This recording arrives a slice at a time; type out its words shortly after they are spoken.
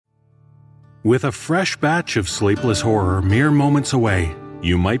With a fresh batch of sleepless horror mere moments away,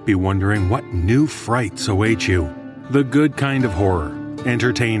 you might be wondering what new frights await you. The good kind of horror.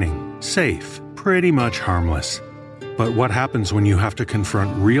 Entertaining, safe, pretty much harmless. But what happens when you have to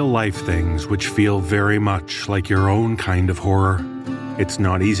confront real-life things which feel very much like your own kind of horror? It's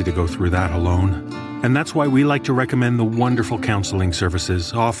not easy to go through that alone. And that's why we like to recommend the wonderful counseling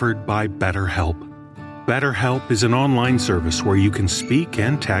services offered by BetterHelp. BetterHelp is an online service where you can speak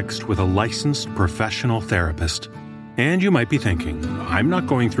and text with a licensed professional therapist. And you might be thinking, I'm not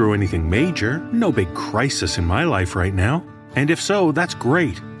going through anything major, no big crisis in my life right now. And if so, that's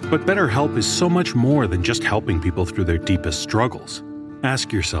great. But BetterHelp is so much more than just helping people through their deepest struggles.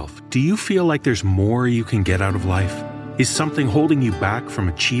 Ask yourself, do you feel like there's more you can get out of life? Is something holding you back from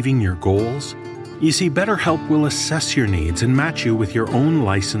achieving your goals? You see, BetterHelp will assess your needs and match you with your own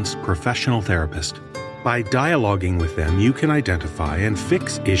licensed professional therapist. By dialoguing with them, you can identify and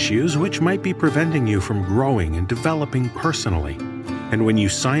fix issues which might be preventing you from growing and developing personally. And when you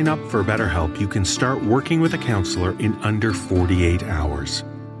sign up for BetterHelp, you can start working with a counselor in under 48 hours.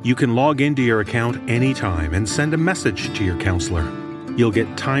 You can log into your account anytime and send a message to your counselor. You'll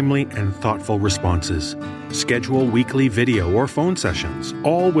get timely and thoughtful responses. Schedule weekly video or phone sessions,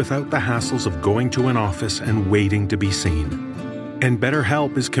 all without the hassles of going to an office and waiting to be seen. And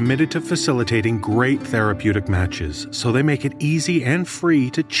BetterHelp is committed to facilitating great therapeutic matches, so they make it easy and free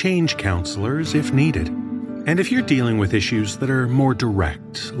to change counselors if needed. And if you're dealing with issues that are more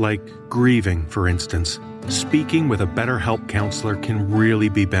direct, like grieving, for instance, speaking with a BetterHelp counselor can really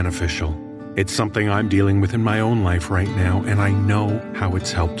be beneficial. It's something I'm dealing with in my own life right now, and I know how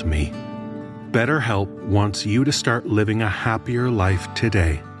it's helped me. BetterHelp wants you to start living a happier life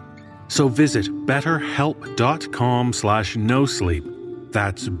today. So visit betterhelp.com/nosleep.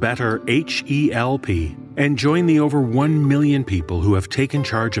 That's BetterHelp, and join the over 1 million people who have taken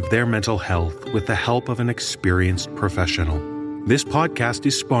charge of their mental health with the help of an experienced professional. This podcast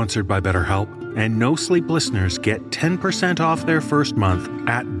is sponsored by BetterHelp, and No Sleep listeners get 10% off their first month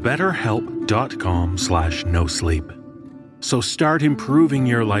at betterhelp.com/nosleep. So start improving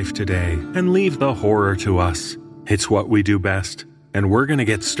your life today and leave the horror to us. It's what we do best, and we're going to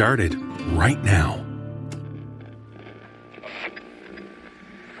get started right now.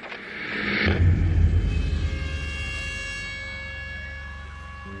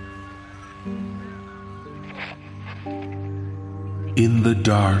 In the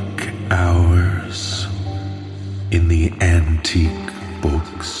dark hours, in the antique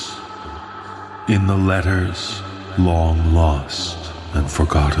books, in the letters long lost and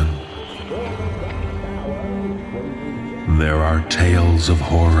forgotten, there are tales of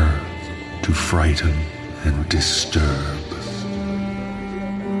horror to frighten and disturb.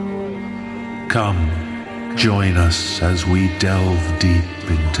 Come, join us as we delve deep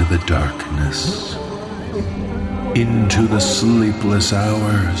into the darkness, into the sleepless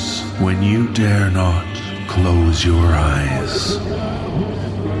hours when you dare not close your eyes.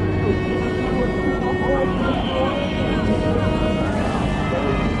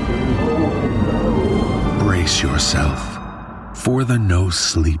 Brace yourself for the No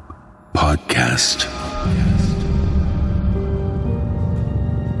Sleep Podcast.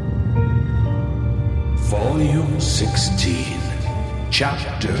 Volume 16,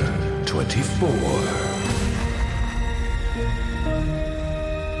 Chapter 24.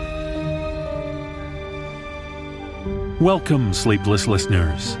 Welcome, sleepless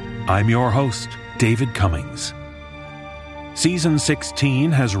listeners. I'm your host, David Cummings. Season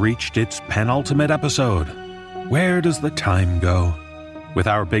 16 has reached its penultimate episode. Where does the time go? With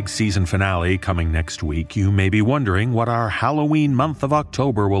our big season finale coming next week, you may be wondering what our Halloween month of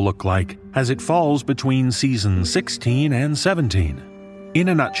October will look like, as it falls between season 16 and 17. In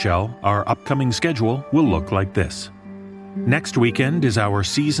a nutshell, our upcoming schedule will look like this. Next weekend is our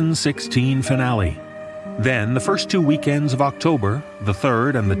season 16 finale. Then, the first 2 weekends of October, the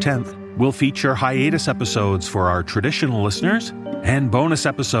 3rd and the 10th, will feature hiatus episodes for our traditional listeners and bonus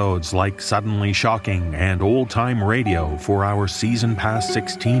episodes like Suddenly Shocking and Old Time Radio for our Season Pass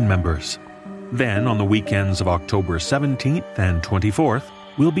 16 members. Then, on the weekends of October 17th and 24th,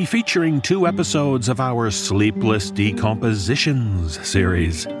 we'll be featuring 2 episodes of our Sleepless Decompositions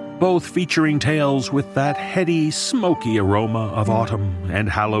series, both featuring tales with that heady, smoky aroma of autumn and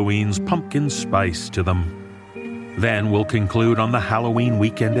Halloween's pumpkin spice to them. Then we'll conclude on the Halloween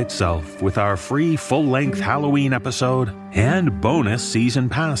weekend itself with our free full-length Halloween episode and bonus Season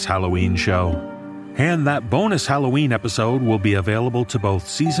Pass Halloween show. And that bonus Halloween episode will be available to both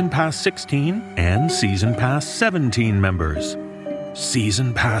Season Pass 16 and Season Pass 17 members.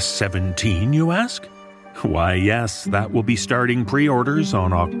 Season Pass 17, you ask? Why, yes, that will be starting pre-orders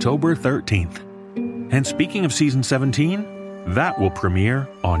on October 13th. And speaking of Season 17, that will premiere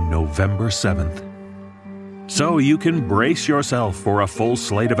on November 7th. So you can brace yourself for a full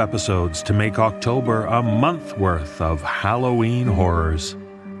slate of episodes to make October a month worth of Halloween horrors.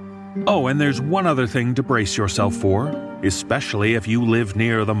 Oh, and there's one other thing to brace yourself for, especially if you live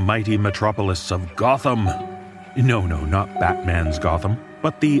near the mighty metropolis of Gotham. No, not Batman's Gotham,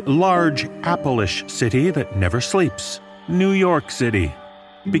 but the large Apple-ish city that never sleeps, New York City.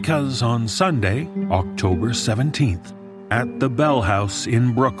 Because on Sunday, October 17th, at the Bell House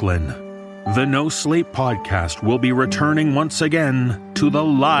in Brooklyn, the NoSleep podcast will be returning once again to the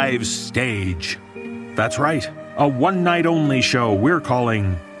live stage. That's right, a one-night-only show we're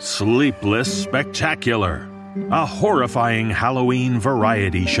calling Sleepless Spectacular, a horrifying Halloween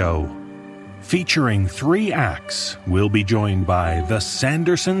variety show. Featuring 3 acts, we'll be joined by the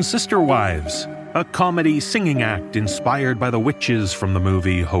Sanderson Sister Wives, a comedy singing act inspired by the witches from the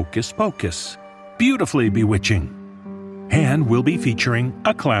movie Hocus Pocus, beautifully bewitching. And we'll be featuring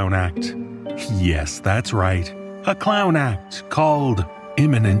a clown act. Yes, that's right, a clown act called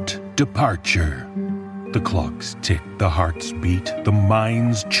Imminent Departure. The clocks tick, the hearts beat, the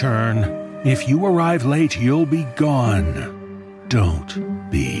minds churn. If you arrive late, you'll be gone. Don't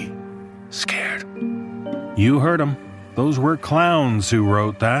be scared. You heard 'em. Those were clowns who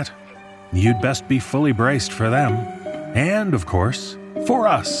wrote that. You'd best be fully braced for them. And, of course, for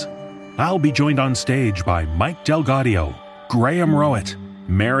us. I'll be joined on stage by Mike Delgadio, Graham Rowett,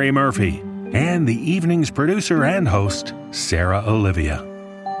 Mary Murphy, and the evening's producer and host, Sarah Olivia.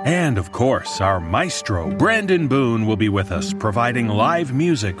 And, of course, our maestro, Brandon Boone, will be with us, providing live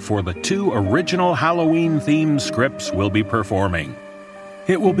music for the 2 original Halloween-themed scripts we'll be performing.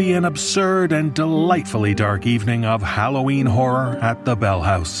 It will be an absurd and delightfully dark evening of Halloween horror at the Bell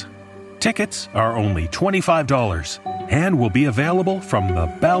House. Tickets are only $25 and will be available from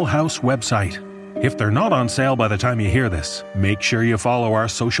the Bell House website. If they're not on sale by the time you hear this, make sure you follow our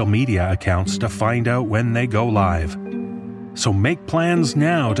social media accounts to find out when they go live. So make plans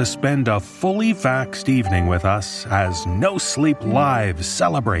now to spend a fully vaxxed evening with us as NoSleep Live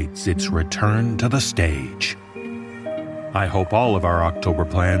celebrates its return to the stage. I hope all of our October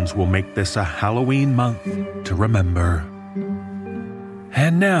plans will make this a Halloween month to remember.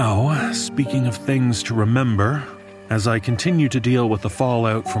 And now, speaking of things to remember, as I continue to deal with the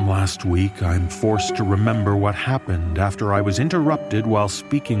fallout from last week, I'm forced to remember what happened after I was interrupted while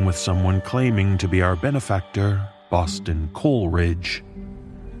speaking with someone claiming to be our benefactor, Boston Coleridge.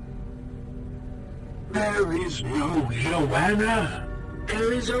 There is no Joanna.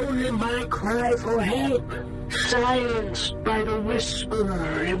 There is only my cry for help, silenced by the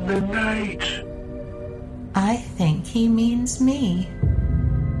whisper in the night. I think he means me.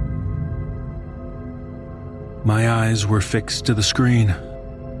 My eyes were fixed to the screen.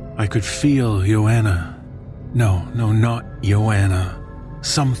 I could feel Joanna. No, not Joanna.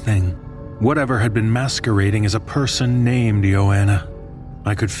 Something. Whatever had been masquerading as a person named Joanna.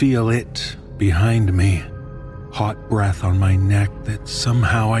 I could feel it behind me. Hot breath on my neck that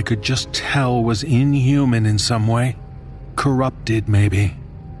somehow I could just tell was inhuman in some way. Corrupted, maybe.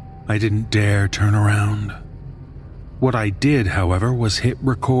 I didn't dare turn around. What I did, however, was hit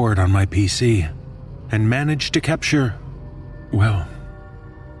record on my PC and managed to capture, well,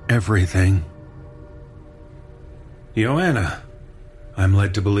 everything. Joanna, I'm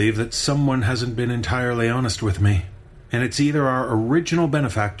led to believe that someone hasn't been entirely honest with me, and it's either our original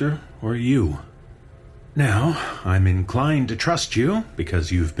benefactor or you. Now, I'm inclined to trust you,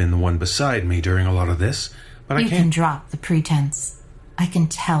 because you've been the one beside me during a lot of this, but I can't... You can drop the pretense. I can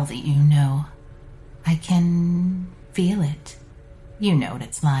tell that you know. I can feel it. You know what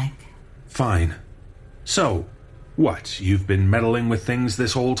it's like. Fine. So, what, you've been meddling with things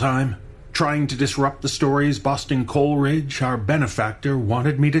this whole time? Trying to disrupt the stories Boston Coleridge, our benefactor,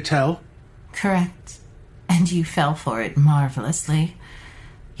 wanted me to tell? Correct. And you fell for it marvelously.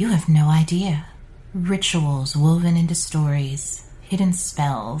 You have no idea. Rituals woven into stories, hidden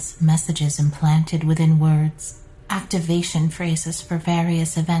spells, messages implanted within words, activation phrases for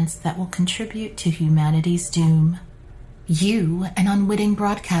various events that will contribute to humanity's doom. You, an unwitting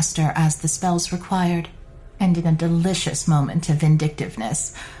broadcaster as the spells required, and in a delicious moment of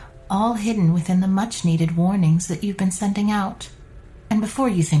vindictiveness, all hidden within the much-needed warnings that you've been sending out. And before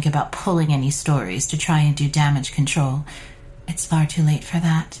you think about pulling any stories to try and do damage control, it's far too late for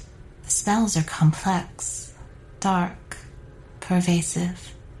that. The spells are complex, dark,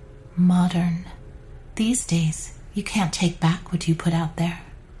 pervasive, modern. These days, you can't take back what you put out there.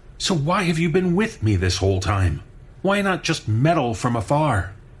 So why have you been with me this whole time? Why not just meddle from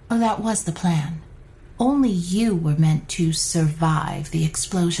afar? Oh, that was the plan. Only you were meant to survive the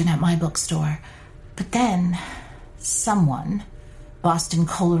explosion at my bookstore. But then, someone, Boston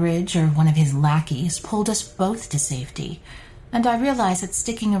Coleridge or one of his lackeys, pulled us both to safety. And I realize that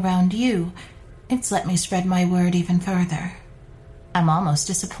sticking around you, it's let me spread my word even further. I'm almost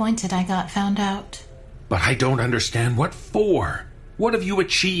disappointed I got found out. But I don't understand what for. What have you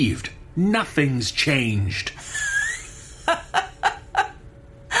achieved? Nothing's changed.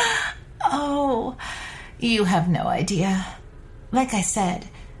 Oh, you have no idea. Like I said,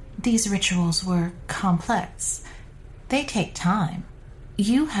 these rituals were complex. They take time.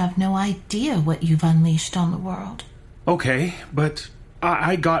 You have no idea what you've unleashed on the world. Okay, but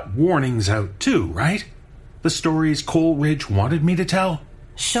I got warnings out too, right? The stories Coleridge wanted me to tell?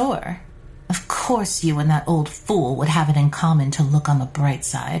 Sure. Of course you and that old fool would have it in common to look on the bright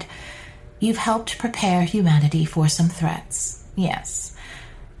side. You've helped prepare humanity for some threats, yes,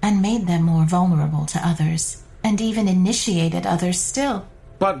 and made them more vulnerable to others, and even initiated others still.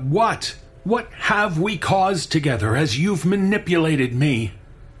 But what? What have we caused together as you've manipulated me?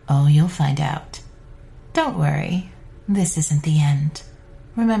 Oh, you'll find out. Don't worry. This isn't the end.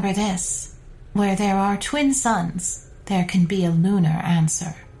 Remember this. Where there are twin suns, there can be a lunar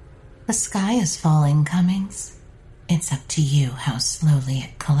answer. The sky is falling, Cummings. It's up to you how slowly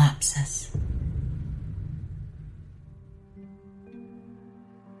it collapses.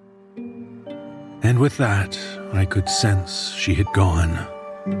 And with that, I could sense she had gone.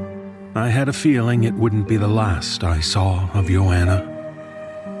 I had a feeling it wouldn't be the last I saw of Joanna.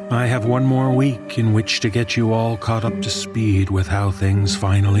 I have one more week in which to get you all caught up to speed with how things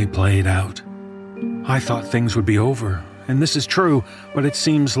finally played out. I thought things would be over, and this is true, but it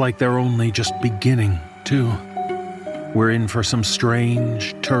seems like they're only just beginning, too. We're in for some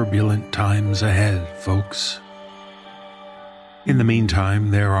strange, turbulent times ahead, folks. In the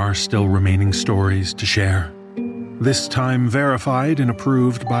meantime, there are still remaining stories to share. This time verified and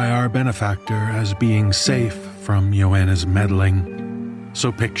approved by our benefactor as being safe from Joanna's meddling.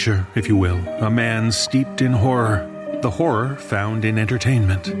 So picture, if you will, a man steeped in horror, the horror found in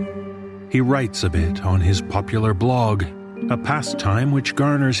entertainment. He writes a bit on his popular blog, a pastime which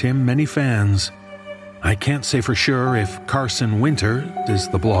garners him many fans. I can't say for sure if Carson Winter is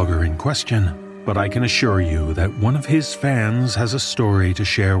the blogger in question, but I can assure you that one of his fans has a story to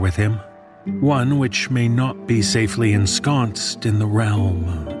share with him. One which may not be safely ensconced in the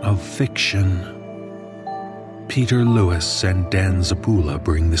realm of fiction. Peter Lewis and Dan Zapula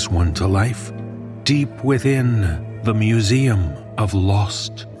bring this one to life, deep within the Museum of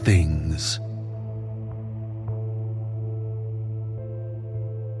Lost Things.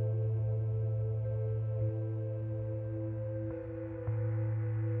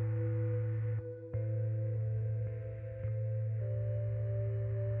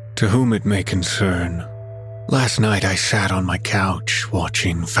 To whom it may concern, last night I sat on my couch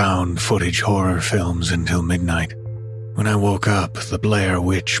watching found footage horror films until midnight. When I woke up, the Blair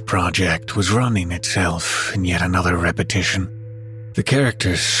Witch Project was running itself in yet another repetition. The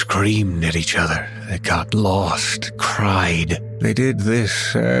characters screamed at each other, they got lost, cried. They did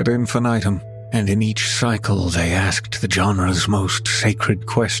this ad infinitum, and in each cycle they asked the genre's most sacred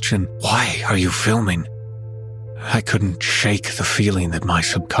question, "Why are you filming?" I couldn't shake the feeling that my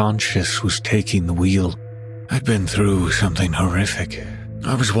subconscious was taking the wheel. I'd been through something horrific.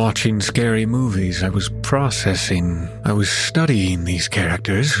 I was watching scary movies, I was processing, I was studying these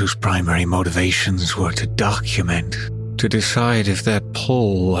characters whose primary motivations were to document, to decide if that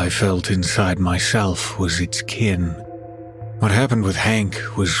pull I felt inside myself was its kin. What happened with Hank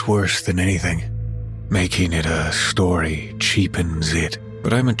was worse than anything. Making it a story cheapens it,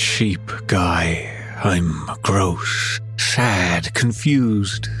 but I'm a cheap guy. I'm gross, sad,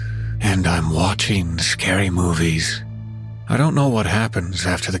 confused, and I'm watching scary movies. I don't know what happens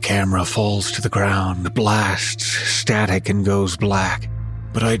after the camera falls to the ground, blasts static and goes black,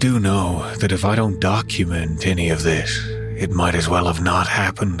 but I do know that if I don't document any of this, it might as well have not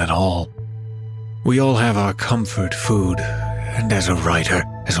happened at all. We all have our comfort food, and as a writer,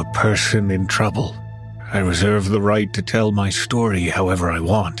 as a person in trouble, I reserve the right to tell my story however I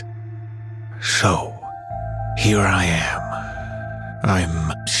want. So, here I am.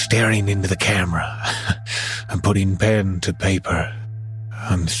 I'm staring into the camera. I'm putting pen to paper.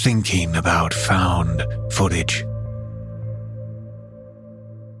 I'm thinking about found footage.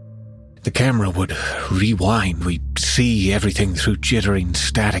 The camera would rewind. We'd see everything through jittering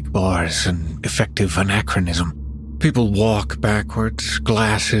static bars and effective anachronism. People walk backwards,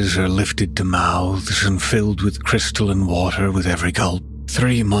 glasses are lifted to mouths and filled with crystalline water with every gulp.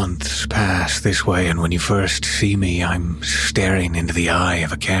 3 months pass this way, and when you first see me, I'm staring into the eye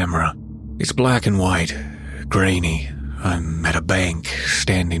of a camera. It's black and white, grainy. I'm at a bank,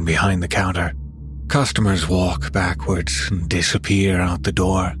 standing behind the counter. Customers walk backwards and disappear out the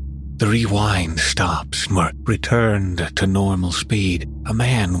door. The rewind stops and we're returned to normal speed. A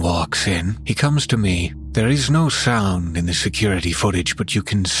man walks in. He comes to me. There is no sound in the security footage, but you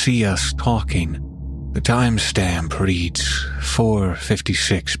can see us talking. The timestamp reads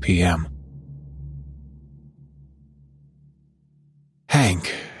 4:56 p.m.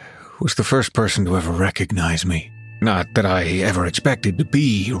 Hank was the first person to ever recognize me. Not that I ever expected to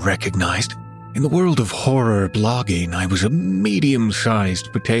be recognized. In the world of horror blogging, I was a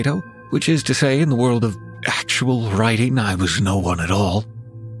medium-sized potato, which is to say, in the world of actual writing, I was no one at all.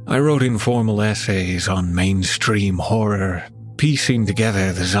 I wrote informal essays on mainstream horror, piecing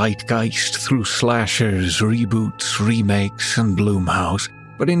together the zeitgeist through slashers, reboots, remakes, and Blumhouse.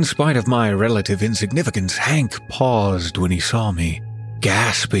 But in spite of my relative insignificance, Hank paused when he saw me,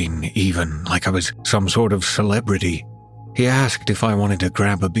 gasping even, like I was some sort of celebrity. He asked if I wanted to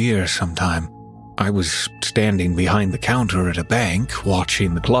grab a beer sometime. I was standing behind the counter at a bank,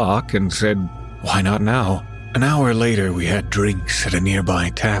 watching the clock, and said, "Why not now?" An hour later, we had drinks at a nearby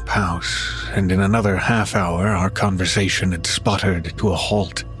tap house, and in another half hour, our conversation had sputtered to a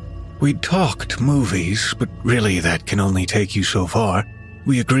halt. We'd talked movies, but really that can only take you so far.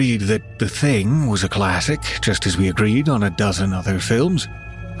 We agreed that The Thing was a classic, just as we agreed on a dozen other films.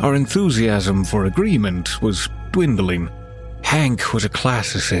 Our enthusiasm for agreement was dwindling. Hank was a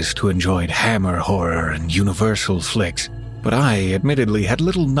classicist who enjoyed Hammer horror and Universal flicks, but I admittedly had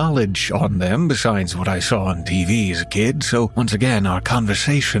little knowledge on them besides what I saw on TV as a kid, so once again our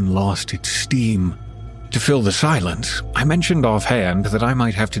conversation lost its steam. To fill the silence, I mentioned offhand that I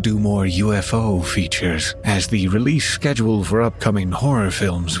might have to do more UFO features, as the release schedule for upcoming horror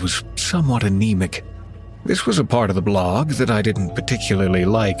films was somewhat anemic. This was a part of the blog that I didn't particularly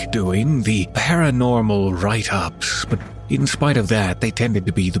like doing, the paranormal write-ups, but in spite of that, they tended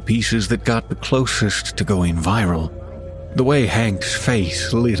to be the pieces that got the closest to going viral. The way Hank's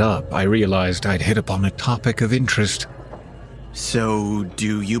face lit up, I realized I'd hit upon a topic of interest. So,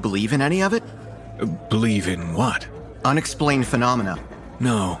 do you believe in any of it? Believe in what? Unexplained phenomena.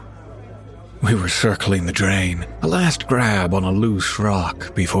 No. We were circling the drain, a last grab on a loose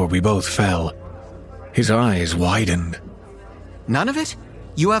rock before we both fell. His eyes widened. None of it?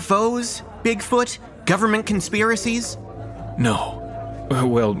 UFOs? Bigfoot? Government conspiracies? No.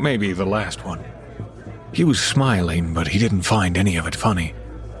 Well, maybe the last one. He was smiling, but he didn't find any of it funny.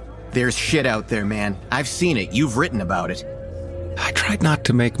 There's shit out there, man. I've seen it. You've written about it. I tried not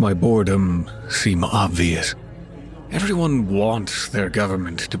to make my boredom seem obvious. Everyone wants their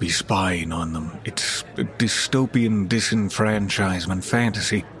government to be spying on them. It's a dystopian disenfranchisement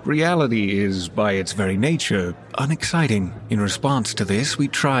fantasy. Reality is, by its very nature, unexciting. In response to this, we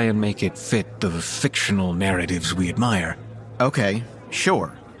try and make it fit the fictional narratives we admire. Okay,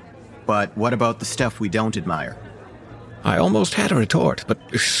 sure. But what about the stuff we don't admire? I almost had a retort, but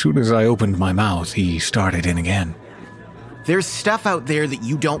as soon as I opened my mouth, he started in again. There's stuff out there that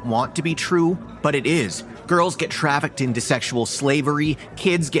you don't want to be true, but it is. Girls get trafficked into sexual slavery,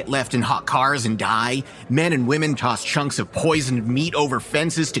 kids get left in hot cars and die, men and women toss chunks of poisoned meat over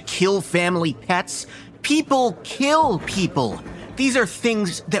fences to kill family pets. People kill people. These are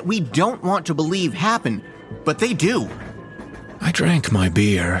things that we don't want to believe happen, but they do. I drank my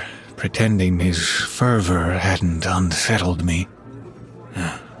beer, pretending his fervor hadn't unsettled me.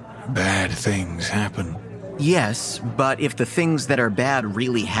 Bad things happen. Yes, but if the things that are bad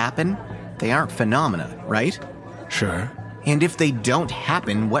really happen, they aren't phenomena, right? Sure. And if they don't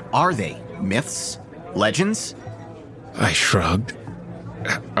happen, what are they? Myths? Legends? I shrugged.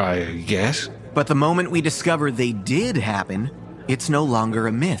 I guess. But the moment we discover they did happen, it's no longer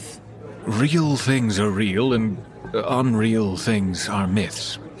a myth. Real things are real and unreal things are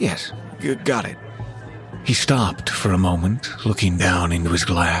myths. Yes, got it. He stopped for a moment, looking down into his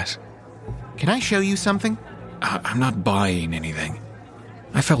glass. Can I show you something? I'm not buying anything.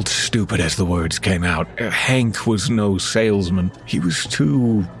 I felt stupid as the words came out. Hank was no salesman. He was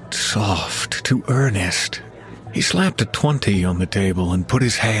too soft, too earnest. He slapped a 20 on the table and put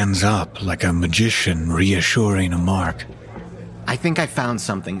his hands up like a magician reassuring a mark. I think I found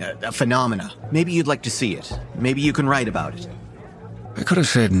something, a phenomena. Maybe you'd like to see it. Maybe you can write about it. I could have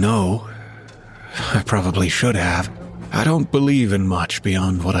said no. I probably should have. I don't believe in much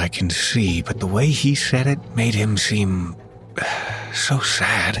beyond what I can see, but the way he said it made him seem so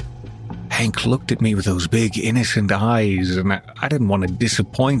sad. Hank looked at me with those big, innocent eyes, and I didn't want to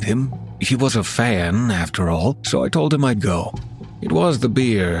disappoint him. He was a fan, after all, so I told him I'd go. It was the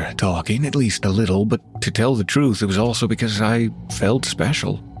beer talking, at least a little, but to tell the truth, it was also because I felt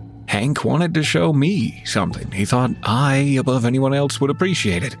special. Hank wanted to show me something. He thought I, above anyone else, would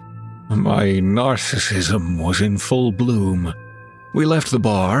appreciate it. My narcissism was in full bloom. We left the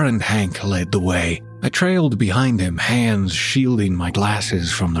bar and Hank led the way. I trailed behind him, hands shielding my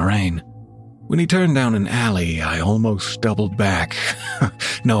glasses from the rain. When he turned down an alley, I almost doubled back.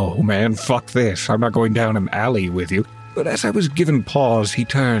 No, man, fuck this. I'm not going down an alley with you. But as I was given pause, he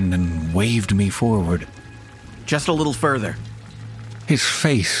turned and waved me forward. Just a little further. His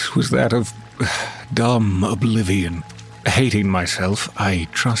face was that of dumb oblivion. Hating myself, I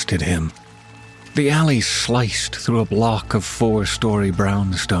trusted him. The alley sliced through a block of 4-story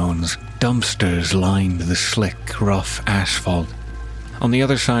brownstones. Dumpsters lined the slick, rough asphalt. On the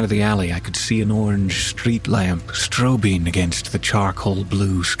other side of the alley, I could see an orange street lamp strobing against the charcoal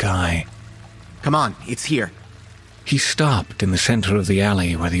blue sky. Come on, it's here. He stopped in the center of the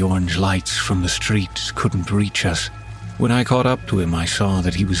alley where the orange lights from the streets couldn't reach us. When I caught up to him, I saw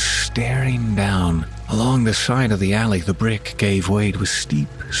that he was staring down. Along the side of the alley, the brick gave way to a steep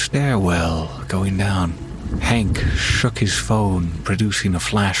stairwell going down. Hank shook his phone, producing a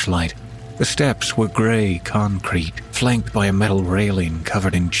flashlight. The steps were gray concrete, flanked by a metal railing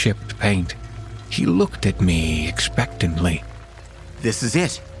covered in chipped paint. He looked at me expectantly. This is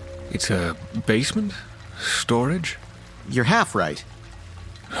it. It's a basement? Storage? You're half right.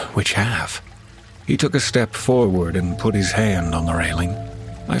 Which half? He took a step forward and put his hand on the railing.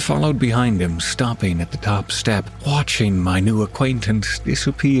 I followed behind him, stopping at the top step, watching my new acquaintance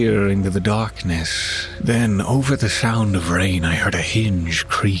disappear into the darkness. Then, over the sound of rain, I heard a hinge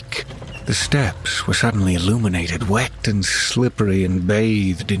creak. The steps were suddenly illuminated, wet and slippery and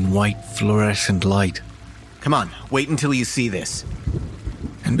bathed in white fluorescent light. Come on, wait until you see this.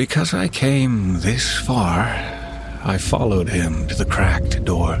 And because I came this far, I followed him to the cracked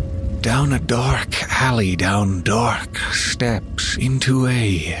door. Down a dark alley, down dark steps, into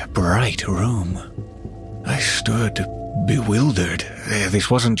a bright room. I stood bewildered. This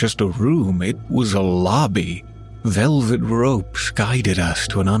wasn't just a room, it was a lobby. Velvet ropes guided us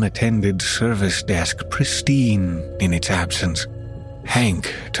to an unattended service desk, pristine in its absence.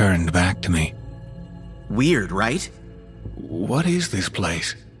 Hank turned back to me. Weird, right? What is this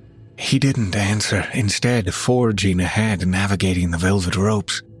place? He didn't answer, instead forging ahead, navigating the velvet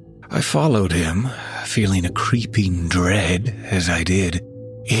ropes. I followed him, feeling a creeping dread as I did.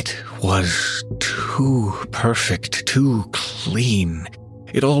 It was too perfect, too clean.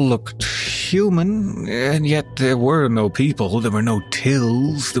 It all looked human, and yet there were no people, there were no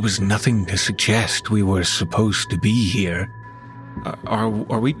tills, there was nothing to suggest we were supposed to be here. Are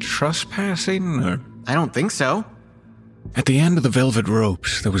we trespassing, or? I don't think so. At the end of the velvet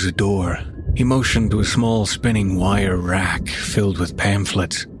ropes, there was a door. He motioned to a small spinning wire rack filled with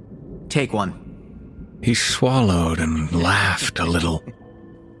pamphlets. Take one. He swallowed and laughed a little.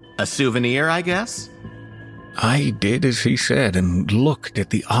 A souvenir, I guess? I did as he said and looked at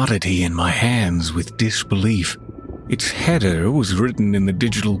the oddity in my hands with disbelief. Its header was written in the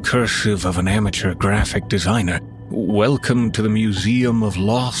digital cursive of an amateur graphic designer. Welcome to the Museum of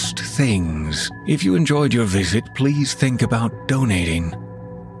Lost Things. If you enjoyed your visit, please think about donating.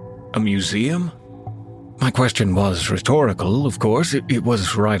 A museum? My question was rhetorical, of course. It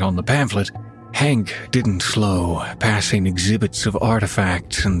was right on the pamphlet. Hank didn't slow, passing exhibits of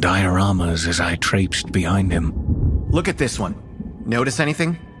artifacts and dioramas as I traipsed behind him. Look at this one. Notice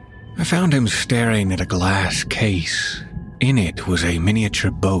anything? I found him staring at a glass case. In it was a miniature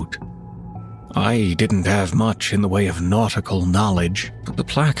boat. I didn't have much in the way of nautical knowledge, but the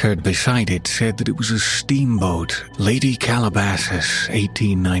placard beside it said that it was a steamboat, Lady Calabasas,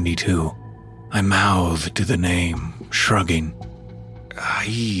 1892. I mouthed the name, shrugging.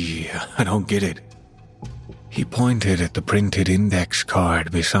 I don't get it. He pointed at the printed index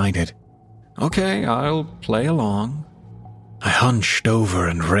card beside it. Okay, I'll play along. I hunched over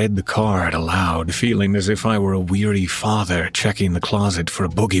and read the card aloud, feeling as if I were a weary father checking the closet for a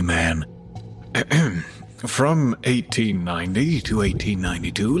boogeyman. From 1890 to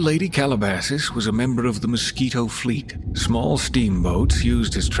 1892, Lady Calabasas was a member of the Mosquito Fleet, small steamboats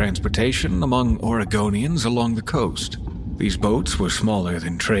used as transportation among Oregonians along the coast. These boats were smaller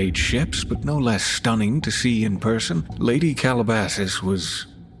than trade ships, but no less stunning to see in person. Lady Calabasas was...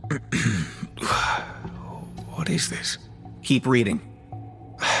 What is this? Keep reading.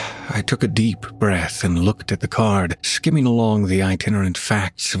 I took a deep breath and looked at the card, skimming along the itinerant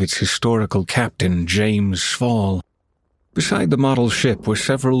facts of its historical captain, James Fall. Beside the model ship were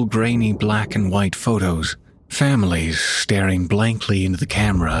several grainy black and white photos, families staring blankly into the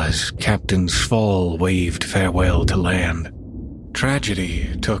camera as Captain Fall waved farewell to land.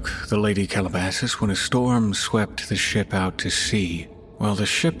 Tragedy took the Lady Calabasas when a storm swept the ship out to sea. While the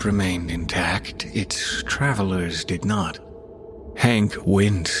ship remained intact, its travelers did not. Hank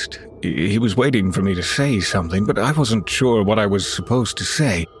winced. He was waiting for me to say something, but I wasn't sure what I was supposed to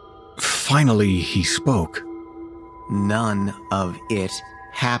say. Finally, he spoke. None of it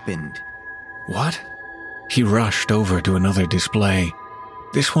happened. What? He rushed over to another display.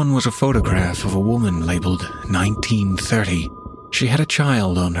 This one was a photograph of a woman labeled 1930. She had a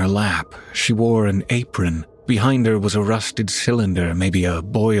child on her lap. She wore an apron. Behind her was a rusted cylinder, maybe a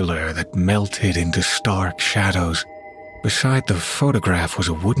boiler, that melted into stark shadows. Beside the photograph was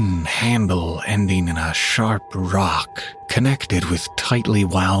a wooden handle ending in a sharp rock, connected with tightly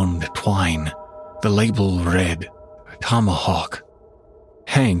wound twine. The label read, Tomahawk.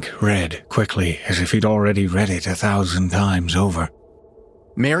 Hank read quickly, as if he'd already read it 1,000 times over.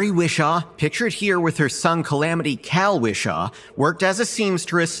 Mary Wishaw, pictured here with her son Calamity Cal Wishaw, worked as a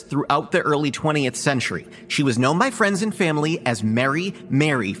seamstress throughout the early 20th century. She was known by friends and family as Mary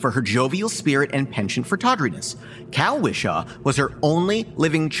Mary for her jovial spirit and penchant for tawdriness. Cal Wishaw was her only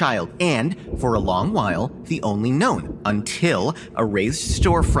living child and, for a long while, the only known, until a raised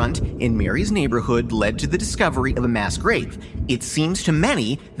storefront in Mary's neighborhood led to the discovery of a mass grave. It seems to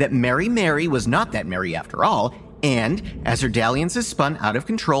many that Mary Mary was not that Mary after all, and, as her dalliances spun out of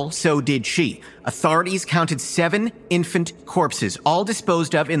control, so did she. Authorities counted 7 infant corpses, all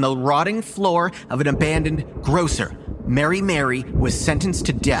disposed of in the rotting floor of an abandoned grocer. Mary Mary was sentenced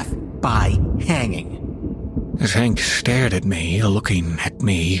to death by hanging. As Hank stared at me, looking at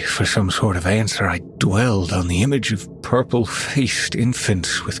me for some sort of answer, I dwelled on the image of purple-faced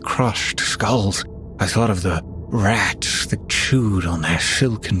infants with crushed skulls. I thought of the rats that chewed on their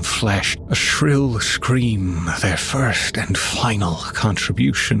silken flesh, a shrill scream, their first and final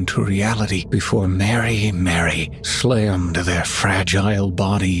contribution to reality before Mary Mary slammed their fragile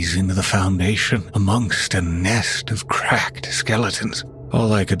bodies into the foundation amongst a nest of cracked skeletons.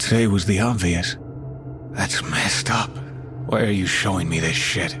 All I could say was the obvious. That's messed up. Why are you showing me this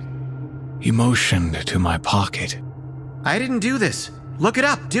shit? He motioned to my pocket. I didn't do this. Look it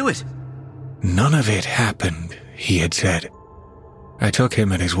up. Do it. None of it happened, he had said. I took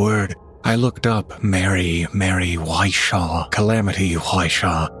him at his word. I looked up Mary Wishaw, Calamity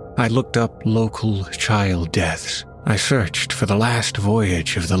Wishaw. I looked up local child deaths. I searched for the last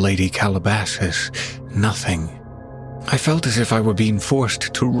voyage of the Lady Calabasas. Nothing. I felt as if I were being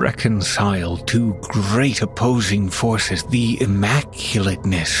forced to reconcile two great opposing forces, the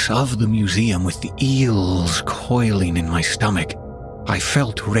immaculateness of the museum with the eels coiling in my stomach. I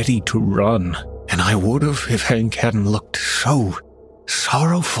felt ready to run, and I would have if Hank hadn't looked so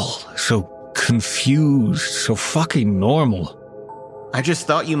sorrowful, so confused, so fucking normal. I just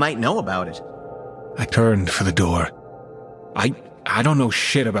thought you might know about it. I turned for the door. I don't know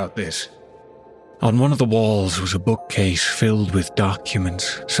shit about this. On one of the walls was a bookcase filled with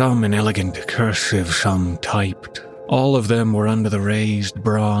documents, some in elegant cursive, some typed. All of them were under the raised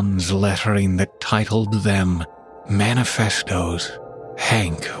bronze lettering that titled them Manifestos.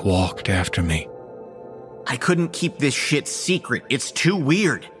 Hank walked after me. I couldn't keep this shit secret. It's too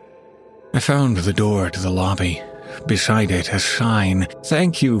weird. I found the door to the lobby. Beside it, a sign,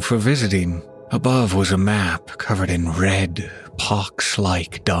 "Thank you for visiting." Above was a map covered in red,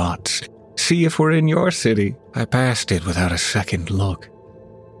 pox-like dots. See if we're in your city. I passed it without a second look.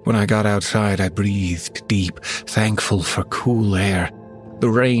 When I got outside, I breathed deep, thankful for cool air. The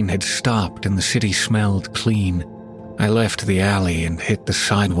rain had stopped and the city smelled clean. I left the alley and hit the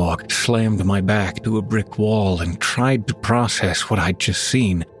sidewalk, slammed my back to a brick wall, and tried to process what I'd just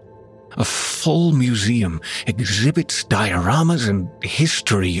seen. A full museum, exhibits, dioramas, and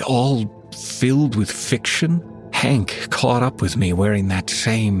history, all filled with fiction. Hank caught up with me wearing that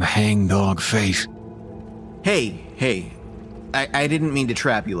same hangdog face. Hey, I didn't mean to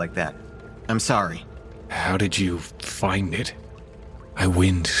trap you like that. I'm sorry. How did you find it? I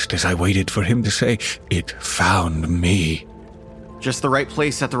winced as I waited for him to say, "It found me." Just the right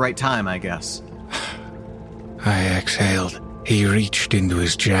place at the right time, I guess. I exhaled. He reached into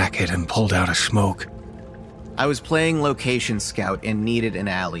his jacket and pulled out a smoke. I was playing Location Scout and needed an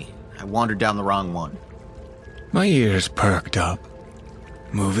alley. I wandered down the wrong one. My ears perked up.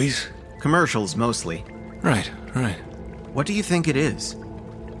 Movies? Commercials, mostly. Right. What do you think it is?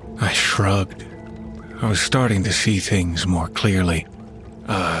 I shrugged. I was starting to see things more clearly.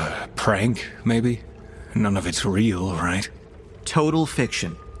 Prank, maybe? None of it's real, right? Total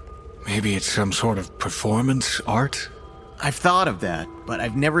fiction. Maybe it's some sort of performance art? I've thought of that, but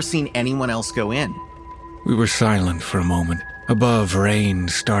I've never seen anyone else go in. We were silent for a moment. Above, rain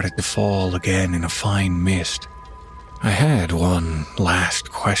started to fall again in a fine mist. I had one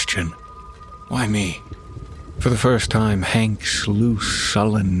last question. Why me? For the first time, Hank's loose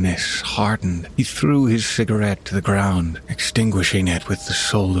sullenness hardened. He threw his cigarette to the ground, extinguishing it with the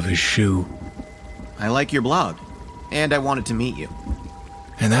sole of his shoe. I like your blog, and I wanted to meet you.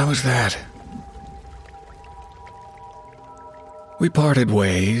 And that was that. We parted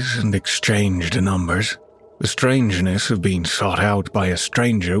ways and exchanged numbers. The strangeness of being sought out by a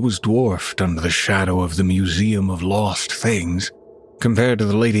stranger was dwarfed under the shadow of the Museum of Lost Things. Compared to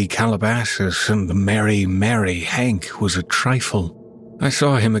the Lady Calabasas and the Merry Mary, Hank was a trifle. I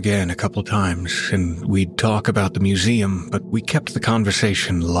saw him again a couple times, and we'd talk about the museum, but we kept the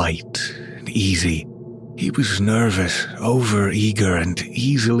conversation light and easy. He was nervous, over-eager, and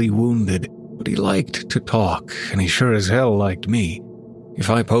easily wounded, but he liked to talk, and he sure as hell liked me. If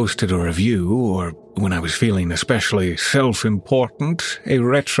I posted a review, or when I was feeling especially self-important, a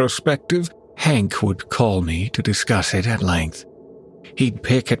retrospective, Hank would call me to discuss it at length. He'd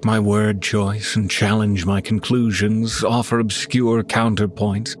pick at my word choice and challenge my conclusions, offer obscure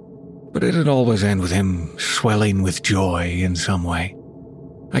counterpoints, but it'd always end with him swelling with joy in some way.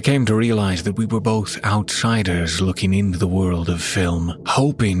 I came to realize that we were both outsiders looking into the world of film,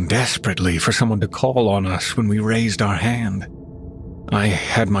 hoping desperately for someone to call on us when we raised our hand. I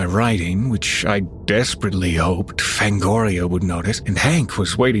had my writing, which I desperately hoped Fangoria would notice, and Hank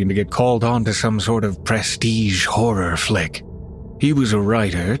was waiting to get called on to some sort of prestige horror flick. He was a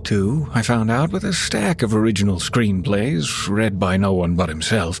writer, too, I found out, with a stack of original screenplays, read by no one but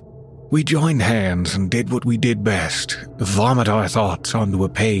himself. We joined hands and did what we did best, vomit our thoughts onto a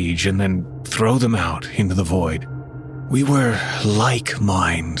page and then throw them out into the void. We were like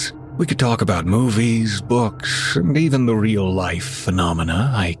minds. We could talk about movies, books, and even the real-life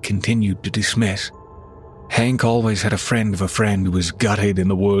phenomena I continued to dismiss. Hank always had a friend of a friend who was gutted in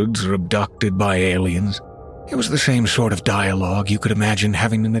the woods or abducted by aliens. It was the same sort of dialogue you could imagine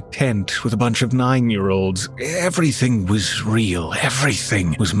having in a tent with a bunch of 9-year-olds. Everything was real.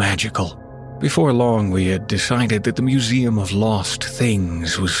 Everything was magical. Before long, we had decided that the Museum of Lost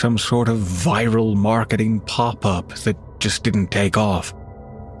Things was some sort of viral marketing pop-up that just didn't take off.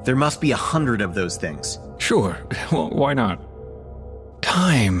 There must be 100 of those things. Sure, well, why not?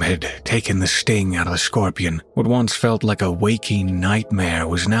 Time had taken the sting out of the scorpion. What once felt like a waking nightmare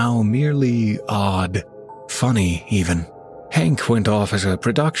was now merely odd. Funny, even. Hank went off as a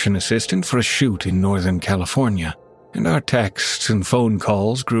production assistant for a shoot in Northern California, and our texts and phone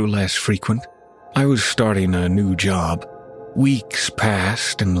calls grew less frequent. I was starting a new job. Weeks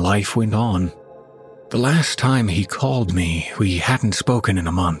passed and life went on. The last time he called me, we hadn't spoken in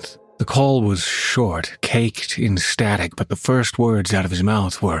a month. The call was short, caked in static, but the first words out of his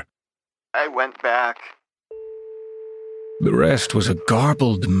mouth were, I went back. The rest was a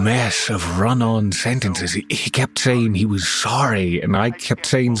garbled mess of run-on sentences. He kept saying he was sorry, and I kept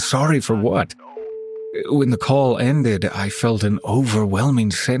saying sorry for what? When the call ended, I felt an overwhelming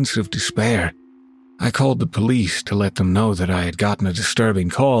sense of despair. I called the police to let them know that I had gotten a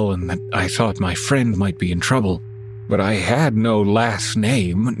disturbing call and that I thought my friend might be in trouble. But I had no last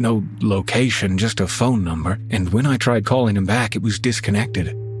name, no location, just a phone number, and when I tried calling him back, it was disconnected.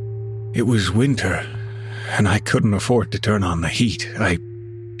 It was winter, and I couldn't afford to turn on the heat. I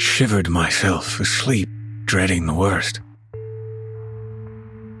shivered myself asleep, dreading the worst.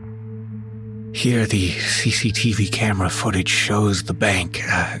 Here the CCTV camera footage shows the bank.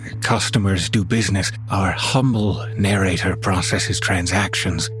 Customers do business. Our humble narrator processes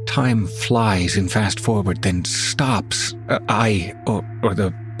transactions. Time flies in fast forward, then stops. I, or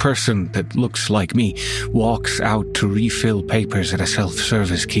the person that looks like me, walks out to refill papers at a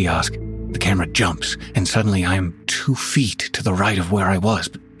self-service kiosk. The camera jumps, and suddenly I am 2 feet to the right of where I was,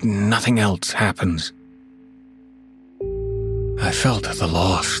 but nothing else happens. I felt the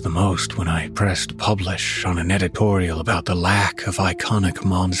loss the most when I pressed publish on an editorial about the lack of iconic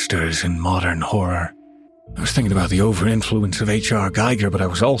monsters in modern horror. I was thinking about the over-influence of H.R. Geiger, but I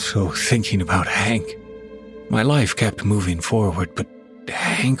was also thinking about Hank. My life kept moving forward, but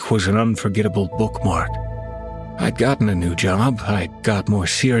Hank was an unforgettable bookmark. I'd gotten a new job, I got more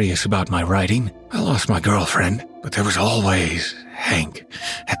serious about my writing, I lost my girlfriend, but there was always Hank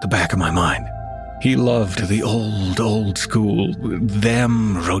at the back of my mind. He loved the old school,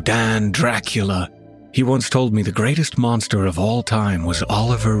 them, Rodin, Dracula. He once told me the greatest monster of all time was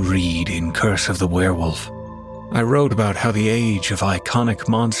Oliver Reed in Curse of the Werewolf. I wrote about how the age of iconic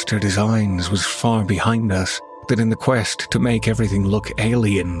monster designs was far behind us, that in the quest to make everything look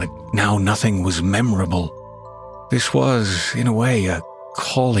alien, that now nothing was memorable. This was, in a way, a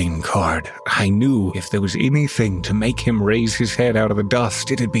calling card. I knew if there was anything to make him raise his head out of the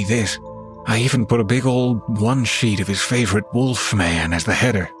dust, it'd be this. I even put a big old one-sheet of his favorite Wolfman as the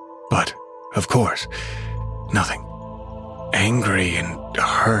header. But, of course, Nothing. Angry and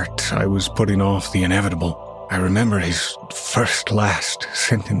hurt, I was putting off the inevitable. I remember his last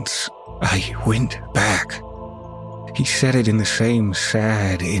sentence. I went back. He said it in the same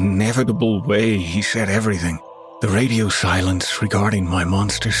sad, inevitable way he said everything. The radio silence regarding my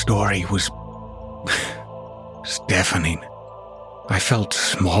monster story was deafening. I felt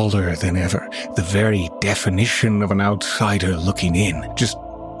smaller than ever, the very definition of an outsider looking in, just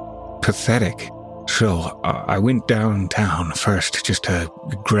pathetic. So I went downtown first just to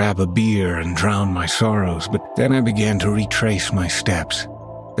grab a beer and drown my sorrows, but then I began to retrace my steps.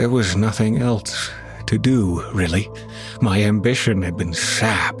 There was nothing else to do, really. My ambition had been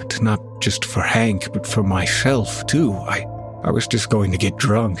sapped, not just for Hank, but for myself, too. I was just going to get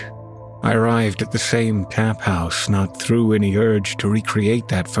drunk. I arrived at the same tap house, not through any urge to recreate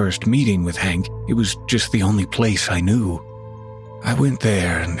that first meeting with Hank. It was just the only place I knew. I went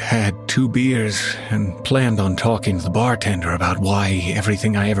there and had 2 beers and planned on talking to the bartender about why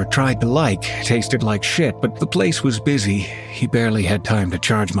everything I ever tried to like tasted like shit, but the place was busy. He barely had time to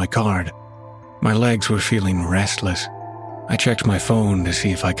charge my card. My legs were feeling restless. I checked my phone to see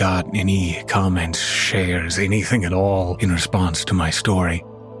if I got any comments, shares, anything at all in response to my story.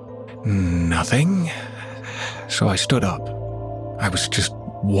 Nothing. So I stood up. I was just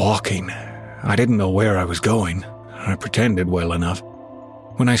walking. I didn't know where I was going. I pretended well enough.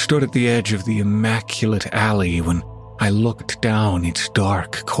 When I stood at the edge of the immaculate alley, when I looked down its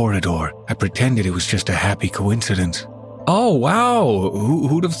dark corridor, I pretended it was just a happy coincidence. Oh, wow!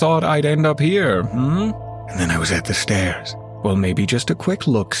 Who'd have thought I'd end up here, And then I was at the stairs. Well, maybe just a quick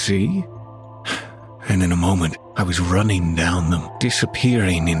look-see. And in a moment, I was running down them,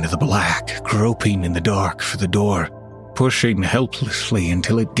 disappearing into the black, groping in the dark for the door, pushing helplessly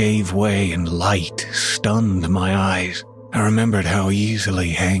until it gave way and light stunned my eyes. I remembered how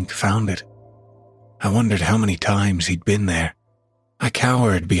easily Hank found it. I wondered how many times he'd been there. I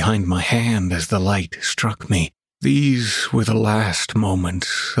cowered behind my hand as the light struck me. These were the last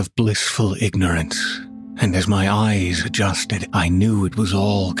moments of blissful ignorance, and as my eyes adjusted, I knew it was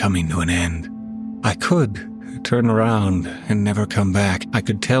all coming to an end. I could turn around and never come back. I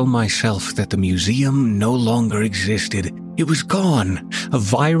could tell myself that the museum no longer existed. It was gone, a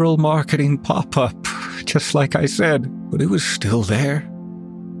viral marketing pop-up, just like I said, but it was still there.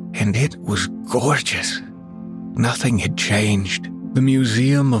 And it was gorgeous. Nothing had changed. The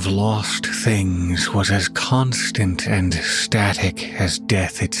Museum of Lost Things was as constant and static as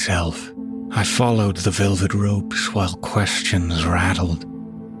death itself. I followed the velvet ropes while questions rattled.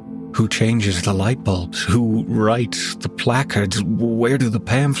 Who changes the light bulbs? Who writes the placards? Where do the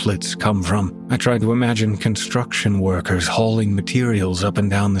pamphlets come from? I tried to imagine construction workers hauling materials up and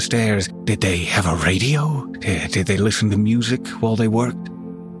down the stairs. Did they have a radio? Did they listen to music while they worked?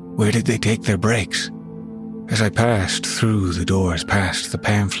 Where did they take their breaks? As I passed through the doors past the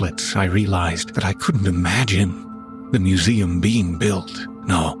pamphlets, I realized that I couldn't imagine the museum being built.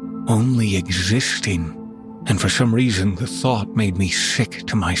 No, only existing. And for some reason, the thought made me sick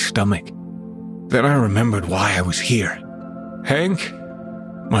to my stomach. Then I remembered why I was here. Hank?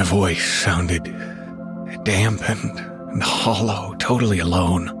 My voice sounded dampened and hollow, totally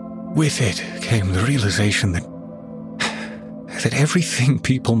alone. With it came the realization that everything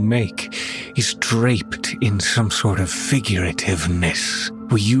people make is draped in some sort of figurativeness.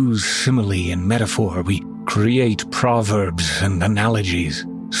 We use simile and metaphor. We create proverbs and analogies.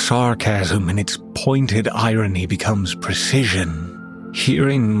 Sarcasm in its pointed irony becomes precision.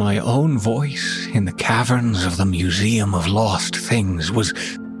 Hearing my own voice in the caverns of the Museum of Lost Things was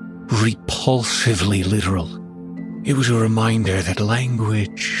repulsively literal. It was a reminder that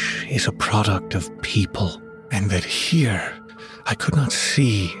language is a product of people, and that here I could not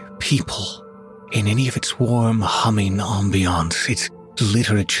see people in any of its warm, humming ambiance, its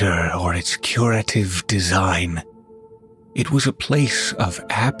literature, or its curative design. It was a place of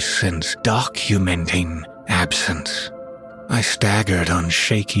absence, documenting absence. I staggered on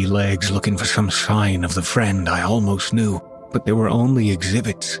shaky legs looking for some sign of the friend I almost knew, but there were only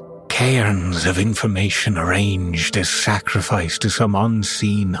exhibits, cairns of information arranged as sacrifice to some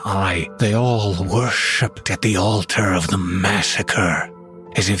unseen eye. They all worshipped at the altar of the massacre,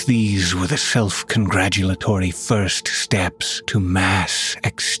 as if these were the self-congratulatory first steps to mass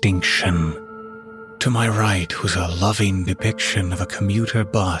extinction. To my right was a loving depiction of a commuter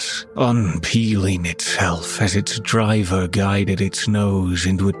bus, unpeeling itself as its driver guided its nose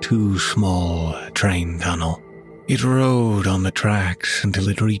into a too small train tunnel. It rode on the tracks until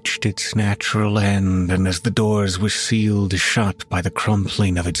it reached its natural end, and as the doors were sealed shut by the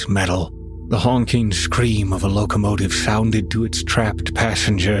crumpling of its metal, the honking scream of a locomotive sounded to its trapped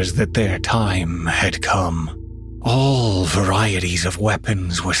passengers that their time had come. All varieties of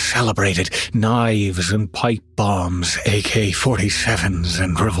weapons were celebrated, knives and pipe bombs, AK-47s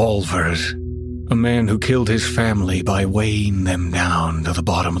and revolvers. A man who killed his family by weighing them down to the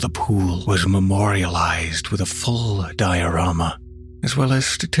bottom of the pool was memorialized with a full diorama, as well as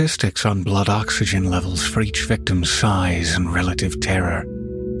statistics on blood oxygen levels for each victim's size and relative terror.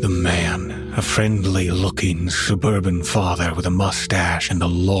 The man, a friendly-looking suburban father with a mustache and a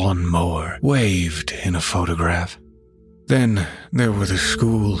lawnmower, waved in a photograph. Then there were the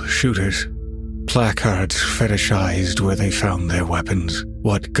school shooters. Placards fetishized where they found their weapons,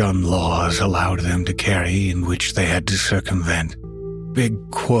 what gun laws allowed them to carry and which they had to circumvent. Big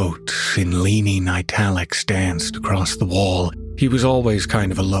quotes in leaning italics danced across the wall. He was always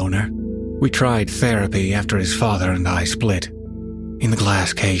kind of a loner. We tried therapy after his father and I split. In the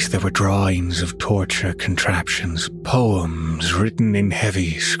glass case there were drawings of torture contraptions, poems written in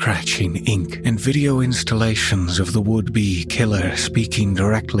heavy, scratching ink, and video installations of the would-be killer speaking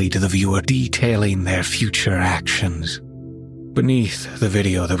directly to the viewer, detailing their future actions. Beneath the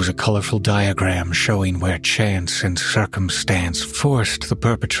video there was a colorful diagram showing where chance and circumstance forced the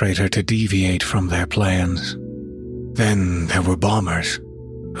perpetrator to deviate from their plans. Then there were bombers,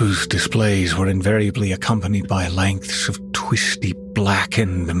 whose displays were invariably accompanied by lengths of twisty,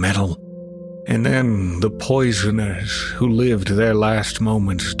 blackened metal. And then the poisoners who lived their last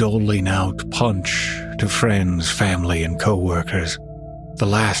moments doling out punch to friends, family, and co-workers. The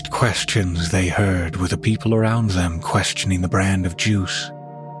last questions they heard were the people around them questioning the brand of juice.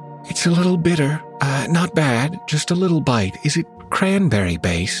 "It's a little bitter. Not bad, just a little bite. Is it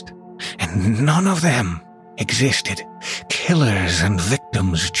cranberry-based?" And none of them existed. Killers and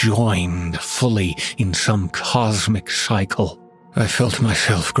victims joined fully in some cosmic cycle. I felt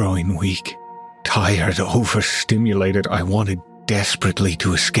myself growing weak. Tired, overstimulated, I wanted desperately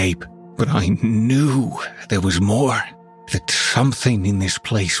to escape. But I knew there was more. That something in this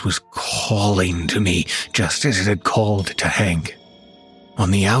place was calling to me, just as it had called to Hank.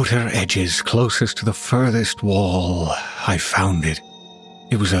 On the outer edges, closest to the furthest wall, I found it.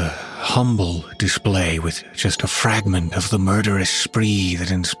 It was a humble display with just a fragment of the murderous spree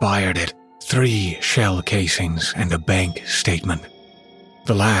that inspired it. 3 shell casings and a bank statement.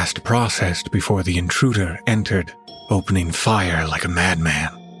 The last processed before the intruder entered, opening fire like a madman.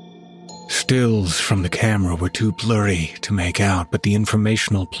 Stills from the camera were too blurry to make out, but the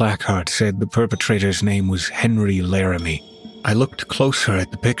informational placard said the perpetrator's name was Henry Laramie. I looked closer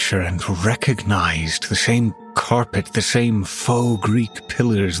at the picture and recognized the same carpet, the same faux Greek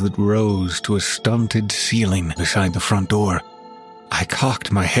pillars that rose to a stunted ceiling beside the front door. I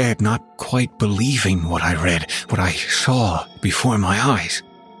cocked my head, not quite believing what I read, what I saw before my eyes.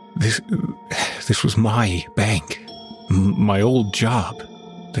 This was my bank, my old job,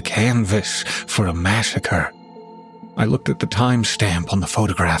 the canvas for a massacre. I looked at the timestamp on the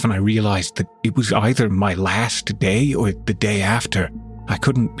photograph and I realized that it was either my last day or the day after. I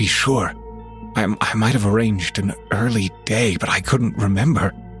couldn't be sure. I might have arranged an early day, but I couldn't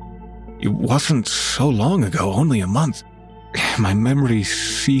remember. It wasn't so long ago, only a month. My memories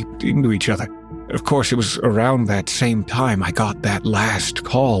seeped into each other. Of course, it was around that same time I got that last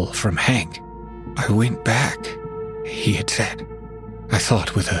call from Hank. I went back, he had said. I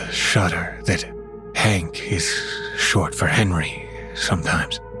thought with a shudder that Hank is short for Henry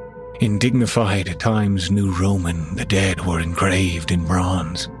sometimes. In dignified Times New Roman, the dead were engraved in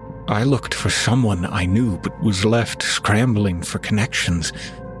bronze. I looked for someone I knew, but was left scrambling for connections.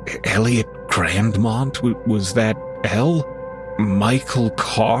 Elliot Grandmont? Was that L? Michael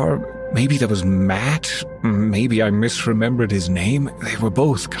Carr? Maybe that was Matt? Maybe I misremembered his name? They were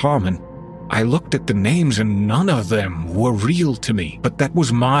both common. I looked at the names and none of them were real to me, but that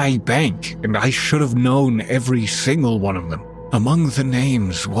was my bank, and I should have known every single one of them. Among the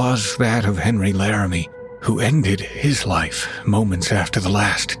names was that of Henry Laramie, who ended his life moments after the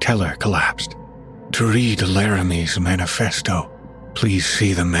last teller collapsed. To read Laramie's manifesto, please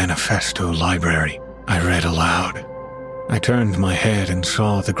see the manifesto library, I read aloud. I turned my head and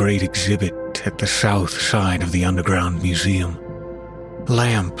saw the great exhibit at the south side of the underground museum.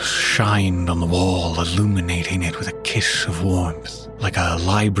 Lamps shined on the wall, illuminating it with a kiss of warmth. Like a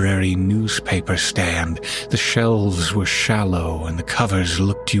library newspaper stand, the shelves were shallow and the covers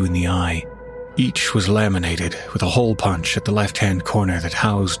looked you in the eye. Each was laminated with a hole punch at the left-hand corner that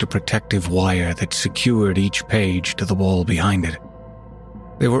housed a protective wire that secured each page to the wall behind it.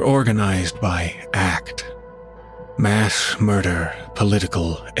 They were organized by act. Mass murder,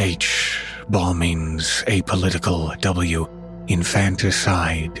 political, H. Bombings, apolitical, W.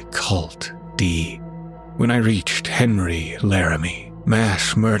 Infanticide, cult, D. When I reached Henry Laramie,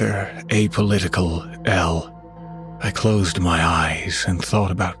 mass murder, apolitical, L. I closed my eyes and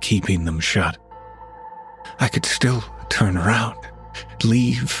thought about keeping them shut. I could still turn around,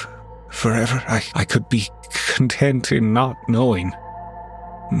 leave forever. I could be content in not knowing.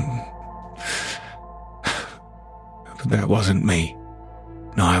 But that wasn't me.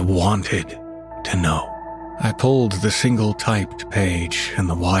 No, I wanted to know. I pulled the single-typed page, and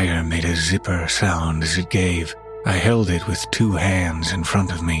the wire made a zipper sound as it gave. I held it with 2 hands in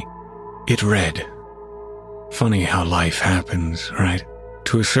front of me. It read, "Funny how life happens, right?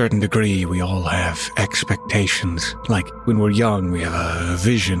 To a certain degree, we all have expectations. Like, when we're young, we have a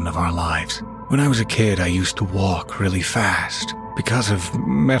vision of our lives. When I was a kid, I used to walk really fast because of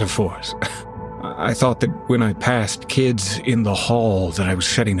metaphors. I thought that when I passed kids in the hall that I was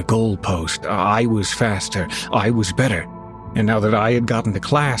setting a goalpost. I was faster. I was better. And now that I had gotten to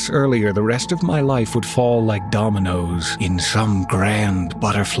class earlier, the rest of my life would fall like dominoes in some grand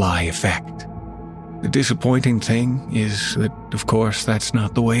butterfly effect. The disappointing thing is that, of course, that's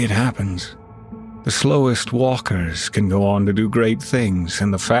not the way it happens. The slowest walkers can go on to do great things,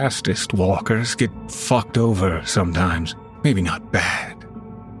 and the fastest walkers get fucked over sometimes. Maybe not bad.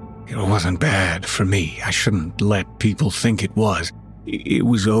 It wasn't bad for me. I shouldn't let people think it was. It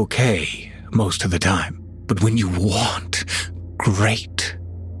was okay most of the time. But when you want great,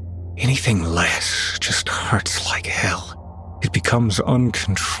 anything less just hurts like hell. It becomes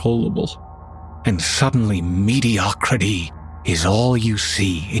uncontrollable. And suddenly mediocrity is all you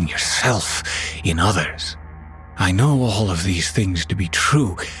see in yourself, in others. I know all of these things to be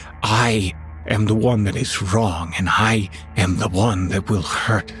true. I am the one that is wrong, and I am the one that will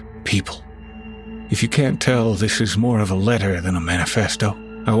hurt people. If you can't tell, this is more of a letter than a manifesto.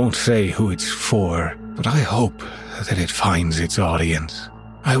 I won't say who it's for, but I hope that it finds its audience.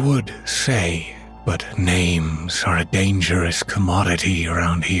 I would say, but names are a dangerous commodity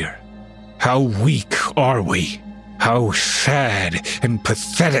around here. How weak are we? How sad and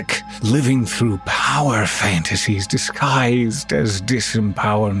pathetic, living through power fantasies disguised as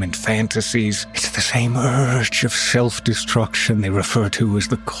disempowerment fantasies. It's the same urge of self-destruction they refer to as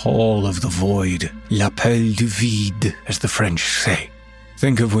the call of the void, l'appel du vide, as the French say.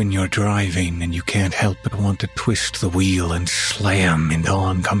 Think of when you're driving and you can't help but want to twist the wheel and slam into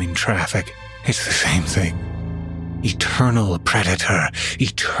oncoming traffic. It's the same thing. Eternal predator,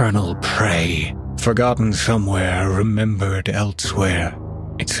 eternal prey. Forgotten somewhere, remembered elsewhere.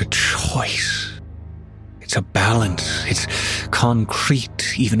 It's a choice. It's a balance. It's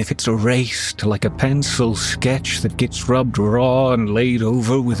concrete, even if it's erased, like a pencil sketch that gets rubbed raw and laid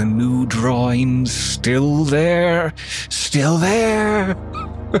over with a new drawing. Still there. Still there.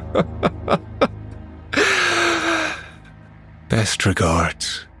 Best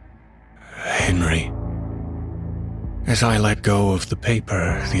regards, Henry. As I let go of the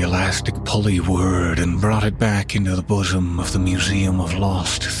paper, the elastic pulley whirred and brought it back into the bosom of the Museum of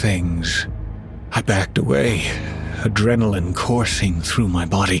Lost Things. I backed away, adrenaline coursing through my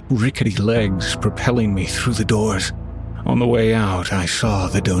body, rickety legs propelling me through the doors. On the way out, I saw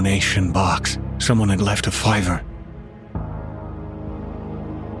the donation box. Someone had left a $5.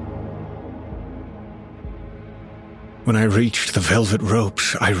 When I reached the velvet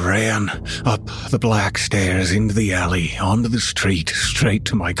ropes, I ran up the black stairs into the alley, onto the street, straight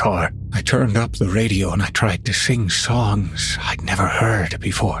to my car. I turned up the radio and I tried to sing songs I'd never heard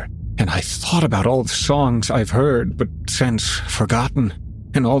before. And I thought about all the songs I've heard but since forgotten,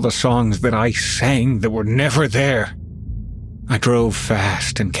 and all the songs that I sang that were never there. I drove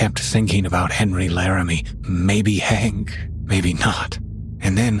fast and kept thinking about Henry Laramie. Maybe Hank, maybe not.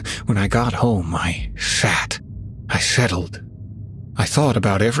 And then when I got home, I sat. I settled. I thought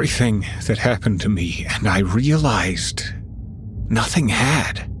about everything that happened to me, and I realized nothing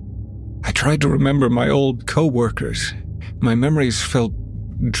had. I tried to remember my old co-workers. My memories felt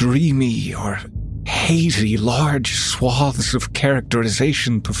dreamy or hazy, large swaths of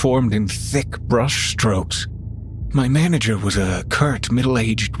characterization performed in thick brush strokes. My manager was a curt,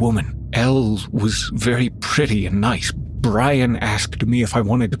 middle-aged woman. Elle was very pretty and nice. Brian asked me if I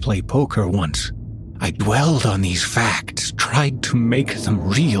wanted to play poker once. I dwelled on these facts, tried to make them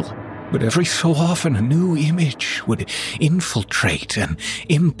real, but every so often a new image would infiltrate, an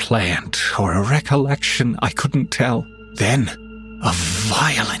implant or a recollection I couldn't tell. Then, a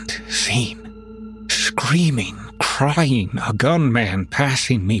violent scene. Screaming, crying, a gunman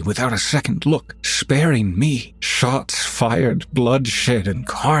passing me without a second look, sparing me. Shots fired, bloodshed and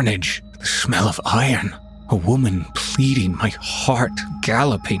carnage, the smell of iron. A woman pleading, my heart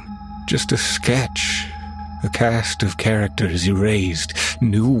galloping. Just a sketch, a cast of characters erased,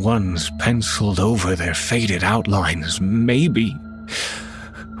 new ones penciled over their faded outlines, maybe,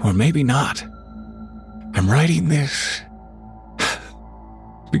 or maybe not. I I'm writing this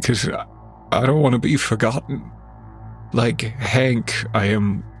because I don't want to be forgotten. Like Hank, I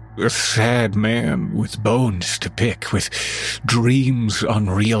am a sad man with bones to pick, with dreams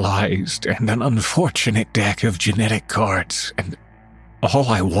unrealized and an unfortunate deck of genetic cards, and all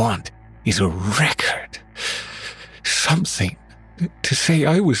I want is a record. Something to say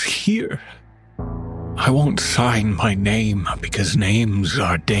I was here. I won't sign my name because names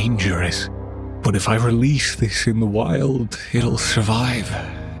are dangerous, but if I release this in the wild, it'll survive,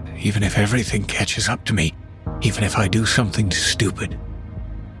 even if everything catches up to me, even if I do something stupid.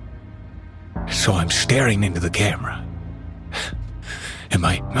 So I'm staring into the camera, and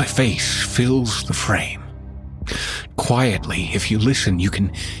my face fills the frame. Quietly, if you listen, you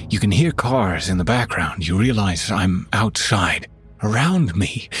can hear cars in the background. You realize I'm outside. Around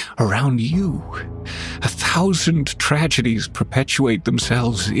me, around you, 1,000 tragedies perpetuate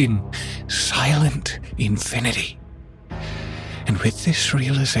themselves in silent infinity. And with this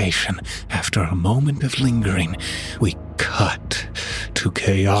realization, after a moment of lingering, we cut to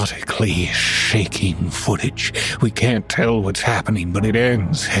chaotically shaking footage. We can't tell what's happening, but it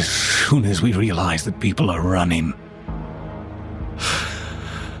ends as soon as we realize that people are running.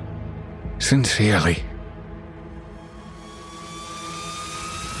 Sincerely.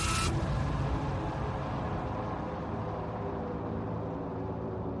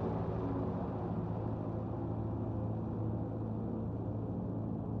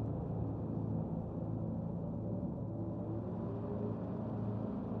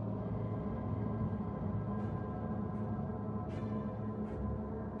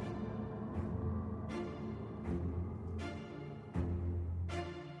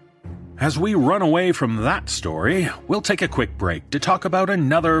 As we run away from that story, we'll take a quick break to talk about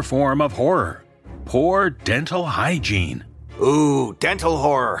another form of horror. Poor dental hygiene. Ooh, dental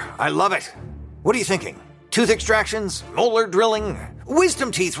horror. I love it. What are you thinking? Tooth extractions? Molar drilling?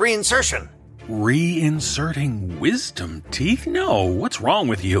 Wisdom teeth reinsertion? Reinserting wisdom teeth? No, what's wrong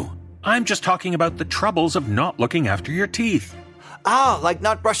with you? I'm just talking about the troubles of not looking after your teeth. Ah, like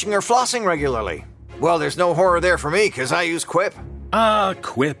not brushing or flossing regularly. Well, there's no horror there for me, because I use Quip.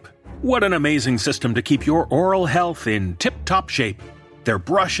 Quip. What an amazing system to keep your oral health in tip-top shape. Their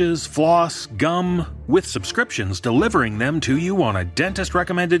brushes, floss, gum, with subscriptions delivering them to you on a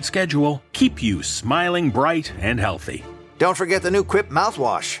dentist-recommended schedule, keep you smiling bright and healthy. Don't forget the new Quip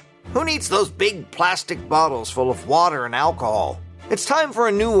mouthwash. Who needs those big plastic bottles full of water and alcohol? It's time for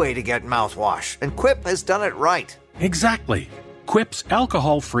a new way to get mouthwash, and Quip has done it right. Exactly. Quip's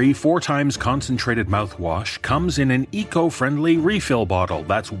alcohol-free 4 times concentrated mouthwash comes in an eco-friendly refill bottle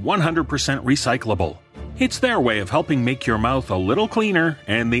that's 100% recyclable. It's their way of helping make your mouth a little cleaner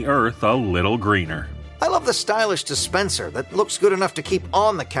and the earth a little greener. I love the stylish dispenser that looks good enough to keep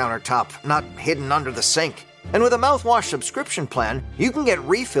on the countertop, not hidden under the sink. And with a mouthwash subscription plan, you can get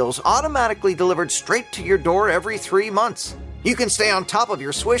refills automatically delivered straight to your door every 3 months. You can stay on top of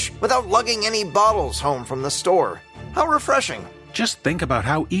your swish without lugging any bottles home from the store. How refreshing. Just think about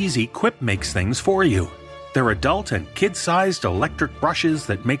how easy Quip makes things for you. They're adult and kid-sized electric brushes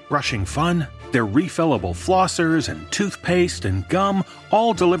that make brushing fun. They're refillable flossers and toothpaste and gum,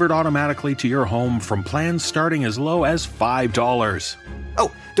 all delivered automatically to your home from plans starting as low as $5.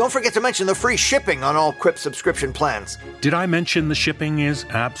 Oh, don't forget to mention the free shipping on all Quip subscription plans. Did I mention the shipping is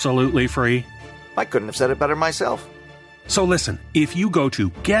absolutely free? I couldn't have said it better myself. So listen, if you go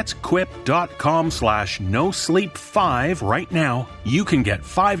to getquip.com/nosleep5 right now, you can get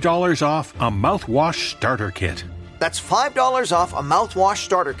 $5 off a mouthwash starter kit. That's $5 off a mouthwash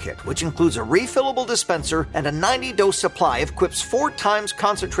starter kit, which includes a refillable dispenser and a 90-dose supply of Quip's 4 times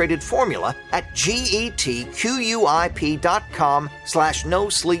concentrated formula at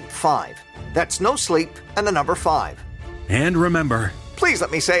getquip.com/nosleep5. That's no sleep and the number 5. And remember, please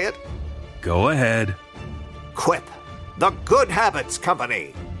let me say it. Go ahead. Quip, the Good Habits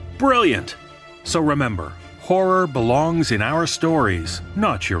Company. Brilliant. So remember, horror belongs in our stories,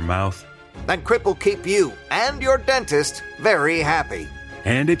 not your mouth. And Quip will keep you and your dentist very happy.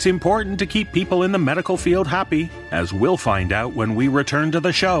 And it's important to keep people in the medical field happy, as we'll find out when we return to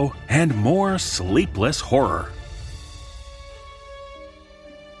the show and more sleepless horror.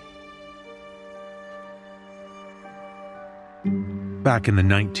 Back in the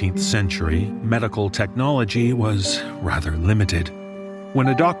 19th century, medical technology was rather limited. When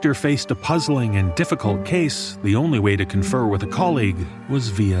a doctor faced a puzzling and difficult case, the only way to confer with a colleague was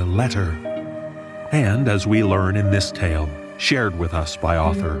via letter. And as we learn in this tale, shared with us by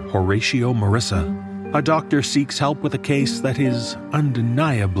author Horatio Marissa, a doctor seeks help with a case that is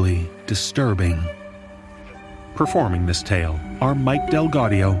undeniably disturbing. Performing this tale are Mike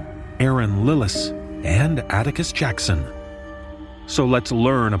Delgadio, Aaron Lillis, and Atticus Jackson. So let's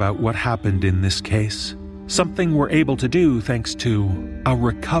learn about what happened in this case, something we're able to do thanks to a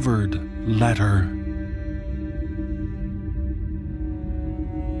recovered letter.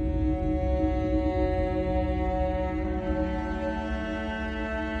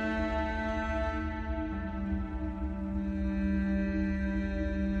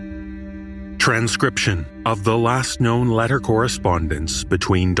 Transcription of the last known letter correspondence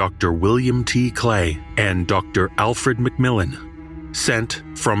between Dr. William T. Clay and Dr. Alfred McMillan, sent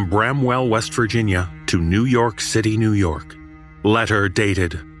from Bramwell, West Virginia to New York City, New York. Letter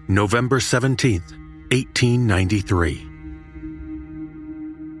dated November 17th, 1893.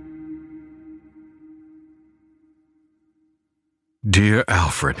 Dear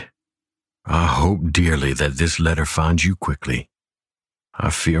Alfred, I hope dearly that this letter finds you quickly. I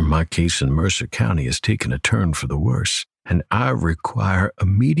fear my case in Mercer County has taken a turn for the worse, and I require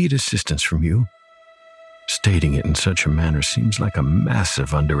immediate assistance from you. Stating it in such a manner seems like a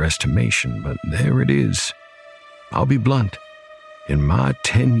massive underestimation, but there it is. I'll be blunt. In my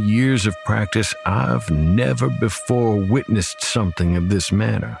 10 years of practice, I've never before witnessed something of this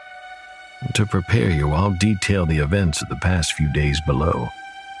manner. To prepare you, I'll detail the events of the past few days below.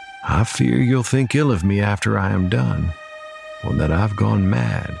 I fear you'll think ill of me after I am done, or that I've gone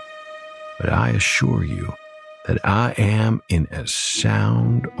mad, but I assure you that I am in as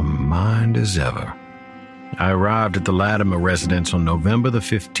sound a mind as ever. I arrived at the Latimer residence on November the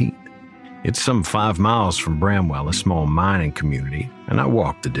 15th. It's some 5 miles from Bramwell, a small mining community, and I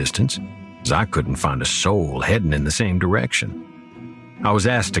walked the distance, as I couldn't find a soul heading in the same direction. I was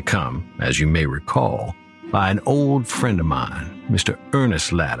asked to come, as you may recall, by an old friend of mine, Mr.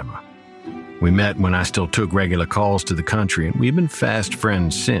 Ernest Latimer. We met when I still took regular calls to the country, and we've been fast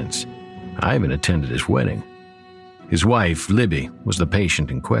friends since. I even attended his wedding. His wife, Libby, was the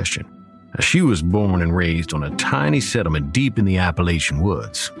patient in question. She was born and raised on a tiny settlement deep in the Appalachian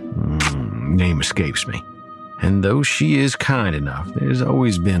woods. Name escapes me. And though she is kind enough, there's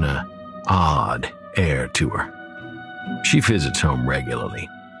always been an odd air to her. She visits home regularly.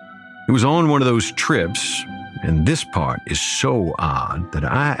 It was on one of those trips, and this part is so odd that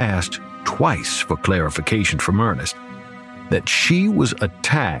I asked twice for clarification from Ernest, that she was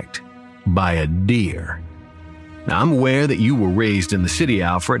attacked by a deer. Now, I'm aware that you were raised in the city,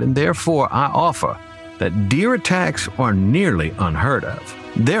 Alfred, and therefore I offer that deer attacks are nearly unheard of.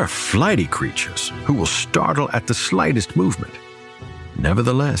 They're flighty creatures who will startle at the slightest movement.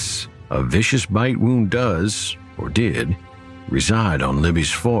 Nevertheless, a vicious bite wound does, or did, reside on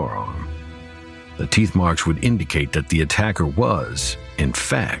Libby's forearm. The teeth marks would indicate that the attacker was, in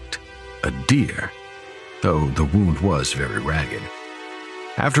fact, a deer, though the wound was very ragged.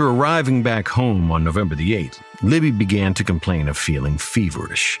 After arriving back home on November the 8th, Libby began to complain of feeling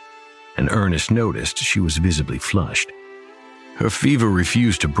feverish, and Ernest noticed she was visibly flushed. Her fever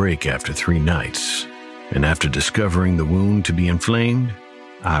refused to break after 3 nights, and after discovering the wound to be inflamed,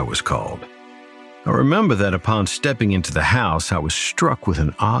 I was called. I remember that upon stepping into the house, I was struck with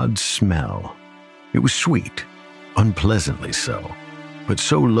an odd smell. It was sweet, unpleasantly so, but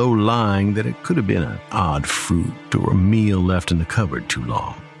so low-lying that it could have been an odd fruit or a meal left in the cupboard too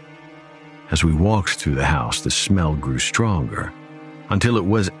long. As we walked through the house, the smell grew stronger, until it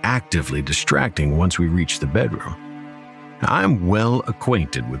was actively distracting once we reached the bedroom. I'm well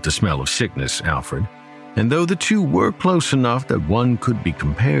acquainted with the smell of sickness, Alfred, and though the two were close enough that one could be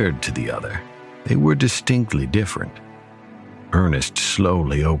compared to the other, they were distinctly different. Ernest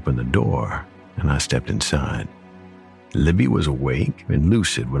slowly opened the door, and I stepped inside. Libby was awake and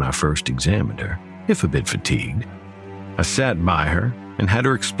lucid when I first examined her, if a bit fatigued. I sat by her and had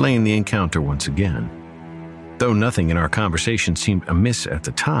her explain the encounter once again. Though nothing in our conversation seemed amiss at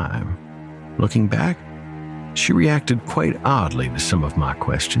the time, looking back, she reacted quite oddly to some of my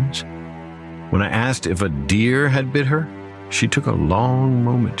questions. When I asked if a deer had bit her, she took a long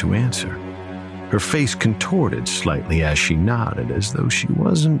moment to answer. Her face contorted slightly as she nodded, as though she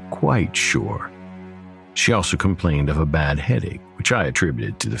wasn't quite sure. She also complained of a bad headache, which I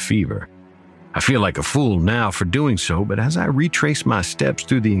attributed to the fever. I feel like a fool now for doing so, but as I retrace my steps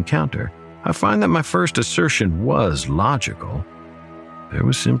through the encounter, I find that my first assertion was logical. There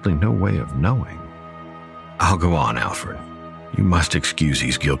was simply no way of knowing. I'll go on, Alfred. You must excuse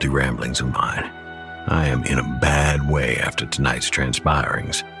these guilty ramblings of mine. I am in a bad way after tonight's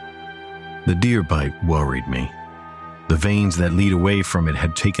transpirings. The deer bite worried me. The veins that lead away from it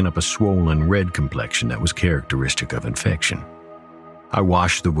had taken up a swollen red complexion that was characteristic of infection. I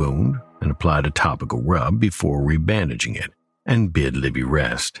washed the wound and applied a topical rub before rebandaging it and bid Libby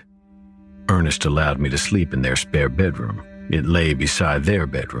rest. Ernest allowed me to sleep in their spare bedroom. It lay beside their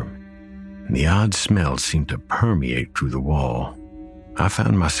bedroom. and the odd smell seemed to permeate through the wall. I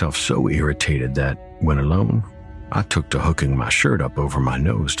found myself so irritated that, when alone, I took to hooking my shirt up over my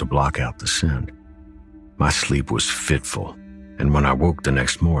nose to block out the scent. My sleep was fitful, and when I woke the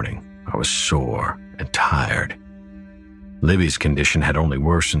next morning, I was sore and tired. Libby's condition had only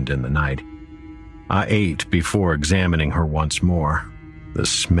worsened in the night. I ate before examining her once more. The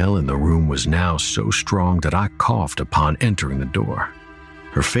smell in the room was now so strong that I coughed upon entering the door.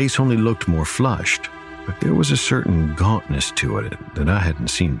 Her face only looked more flushed, but there was a certain gauntness to it that I hadn't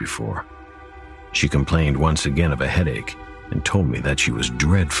seen before. She complained once again of a headache and told me that she was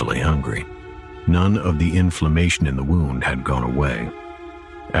dreadfully hungry. None of the inflammation in the wound had gone away.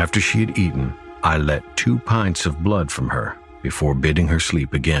 After she had eaten, I let 2 pints of blood from her before bidding her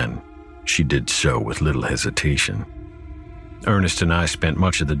sleep again. She did so with little hesitation. Ernest and I spent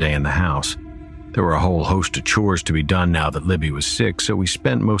much of the day in the house. There were a whole host of chores to be done now that Libby was sick, so we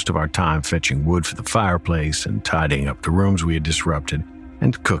spent most of our time fetching wood for the fireplace and tidying up the rooms we had disrupted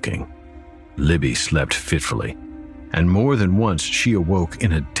and cooking. Libby slept fitfully, and more than once she awoke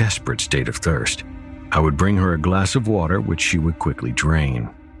in a desperate state of thirst. I would bring her a glass of water, which she would quickly drain.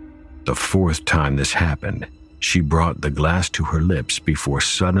 The 4th time this happened, she brought the glass to her lips before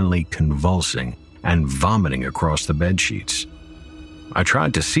suddenly convulsing and vomiting across the bedsheets. I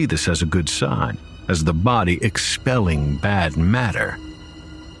tried to see this as a good sign, as the body expelling bad matter.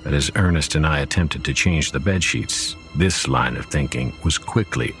 But as Ernest and I attempted to change the bedsheets, this line of thinking was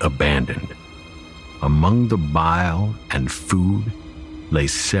quickly abandoned. Among the bile and food lay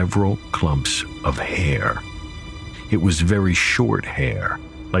several clumps of hair. It was very short hair,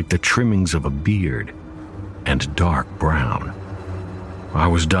 like the trimmings of a beard, and dark brown. I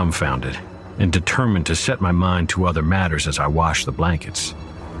was dumbfounded and determined to set my mind to other matters as I washed the blankets.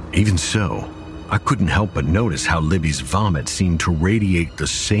 Even so, I couldn't help but notice how Libby's vomit seemed to radiate the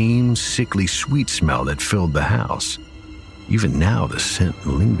same sickly sweet smell that filled the house. Even now the scent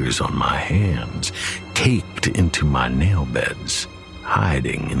lingers on my hands, caked into my nail beds,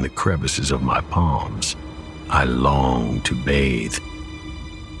 hiding in the crevices of my palms. I long to bathe.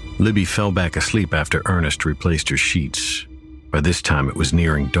 Libby fell back asleep after Ernest replaced her sheets. By this time it was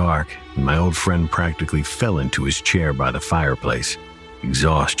nearing dark, and my old friend practically fell into his chair by the fireplace,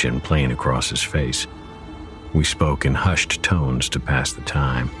 exhaustion plain across his face. We spoke in hushed tones to pass the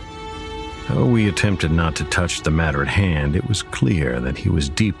time. Though we attempted not to touch the matter at hand, it was clear that he was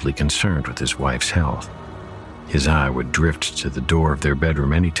deeply concerned with his wife's health. His eye would drift to the door of their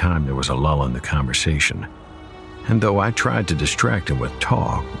bedroom any time there was a lull in the conversation. And though I tried to distract him with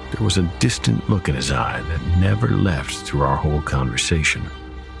talk, there was a distant look in his eye that never left through our whole conversation.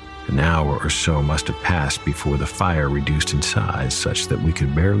 An hour or so must have passed before the fire reduced in size such that we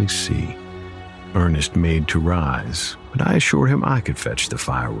could barely see. Ernest made to rise, but I assured him I could fetch the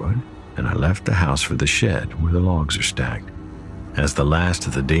firewood, and I left the house for the shed where the logs are stacked. As the last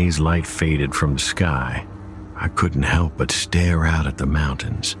of the day's light faded from the sky, I couldn't help but stare out at the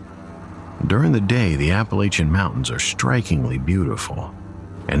mountains. During the day, the Appalachian Mountains are strikingly beautiful,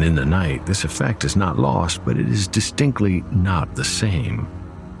 and in the night, this effect is not lost, but it is distinctly not the same.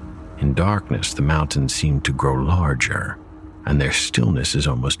 In darkness, the mountains seem to grow larger, and their stillness is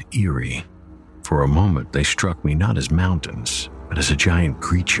almost eerie. For a moment, they struck me not as mountains, but as a giant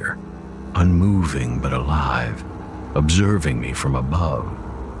creature, unmoving but alive, observing me from above.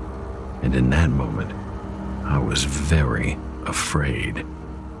 And in that moment, I was very afraid.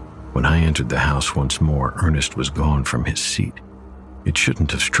 When I entered the house once more, Ernest was gone from his seat. It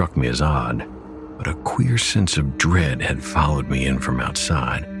shouldn't have struck me as odd, but a queer sense of dread had followed me in from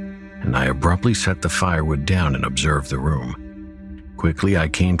outside, and I abruptly set the firewood down and observed the room. Quickly, I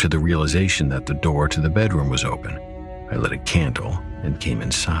came to the realization that the door to the bedroom was open. I lit a candle and came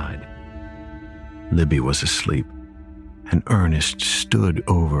inside. Libby was asleep, and Ernest stood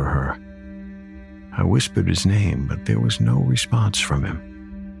over her. I whispered his name, but there was no response from him.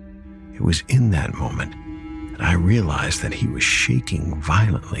 It was in that moment that I realized that he was shaking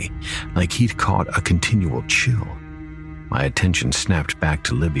violently, like he'd caught a continual chill. My attention snapped back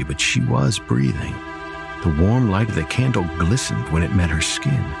to Libby, but she was breathing. The warm light of the candle glistened when it met her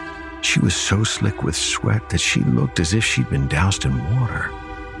skin. She was so slick with sweat that she looked as if she'd been doused in water.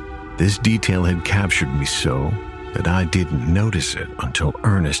 This detail had captured me so that I didn't notice it until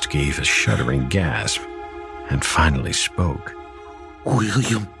Ernest gave a shuddering gasp and finally spoke.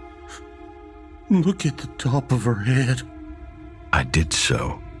 William, look at the top of her head. I did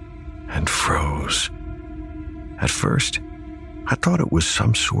so and froze. At first, I thought it was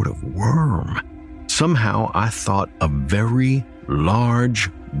some sort of worm. Somehow I thought a very large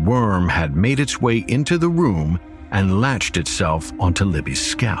worm had made its way into the room and latched itself onto Libby's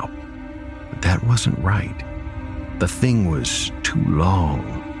scalp. But that wasn't right. The thing was too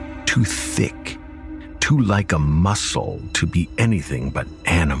long, too thick, too like a muscle to be anything but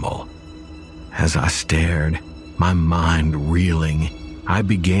animal. As I stared, my mind reeling, I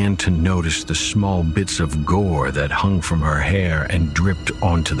began to notice the small bits of gore that hung from her hair and dripped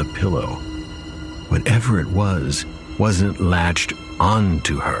onto the pillow. Whatever it wasn't latched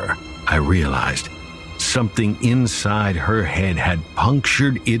onto her, I realized. Something inside her head had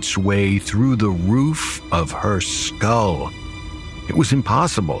punctured its way through the roof of her skull. It was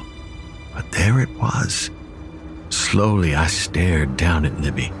impossible, but there it was. Slowly, I stared down at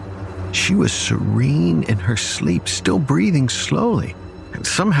Libby. She was serene in her sleep, still breathing slowly. And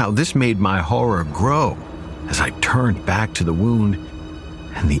somehow this made my horror grow as I turned back to the wound,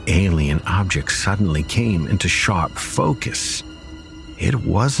 and the alien object suddenly came into sharp focus. It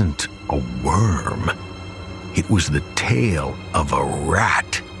wasn't a worm. It was the tail of a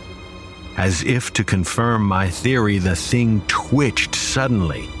rat. As if to confirm my theory, the thing twitched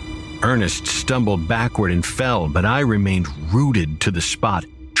suddenly. Ernest stumbled backward and fell, but I remained rooted to the spot,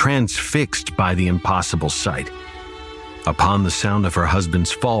 transfixed by the impossible sight. Upon the sound of her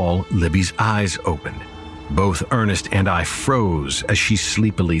husband's fall, Libby's eyes opened. Both Ernest and I froze as she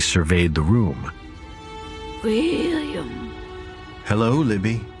sleepily surveyed the room. William. Hello,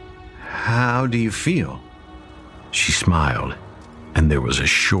 Libby. How do you feel? She smiled, and there was a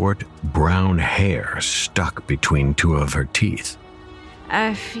short, brown hair stuck between two of her teeth.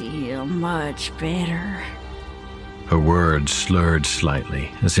 I feel much better. Her words slurred slightly,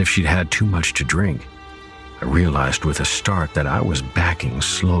 as if she'd had too much to drink. I realized with a start that I was backing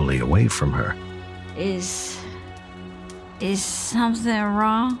slowly away from her. Is something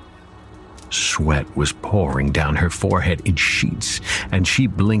wrong? Sweat was pouring down her forehead in sheets, and she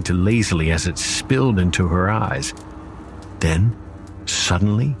blinked lazily as it spilled into her eyes. Then,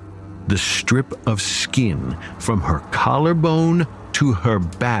 suddenly, the strip of skin from her collarbone to her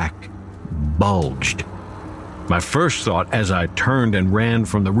back bulged. My first thought as I turned and ran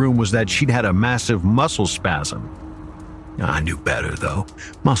from the room was that she'd had a massive muscle spasm. I knew better, though.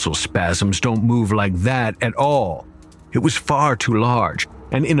 Muscle spasms don't move like that at all. It was far too large,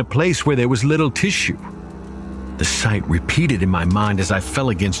 and in a place where there was little tissue. The sight repeated in my mind as I fell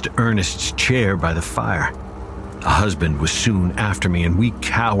against Ernest's chair by the fire. The husband was soon after me, and we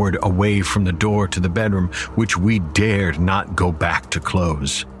cowered away from the door to the bedroom, which we dared not go back to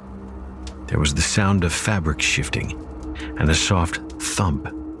close. There was the sound of fabric shifting, and a soft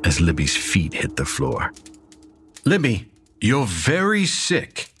thump as Libby's feet hit the floor. Libby, you're very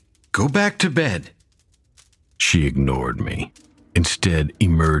sick. Go back to bed. She ignored me, instead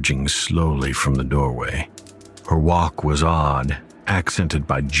emerging slowly from the doorway. Her walk was odd, accented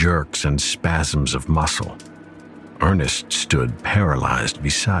by jerks and spasms of muscle. Ernest stood paralyzed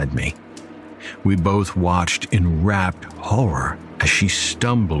beside me. We both watched in rapt horror as she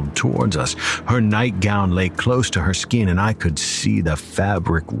stumbled towards us. Her nightgown lay close to her skin, and I could see the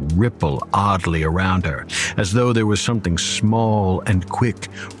fabric ripple oddly around her, as though there was something small and quick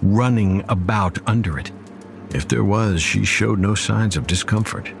running about under it. If there was, she showed no signs of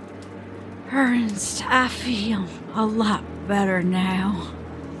discomfort. Ernst, I feel a lot better now.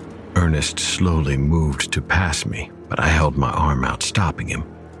 Ernest slowly moved to pass me, but I held my arm out, stopping him.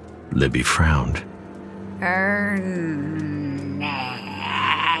 Libby frowned. Ernest.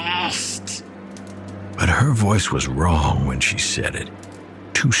 But her voice was wrong when she said it.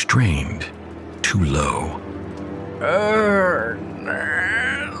 Too strained, too low. Ernest.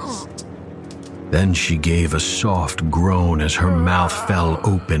 Then she gave a soft groan as her mouth fell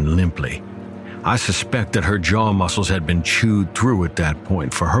open limply. I suspect that her jaw muscles had been chewed through at that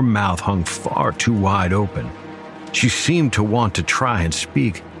point, for her mouth hung far too wide open. She seemed to want to try and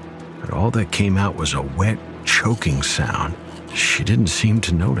speak, but all that came out was a wet, choking sound. She didn't seem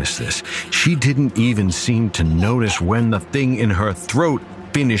to notice this. She didn't even seem to notice when the thing in her throat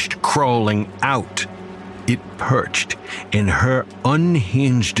finished crawling out. It perched in her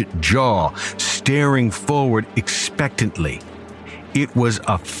unhinged jaw, staring forward expectantly. It was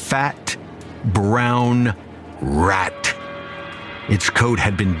a fat, brown rat. Its coat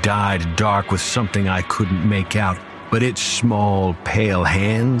had been dyed dark with something I couldn't make out, but its small, pale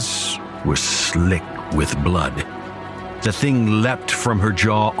hands were slick with blood. The thing leapt from her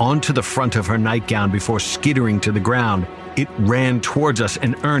jaw onto the front of her nightgown before skittering to the ground. It ran towards us,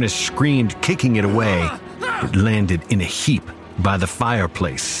 and Ernest screamed, kicking it away. It landed in a heap by the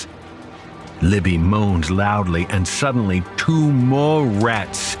fireplace. Libby moaned loudly, and suddenly 2 more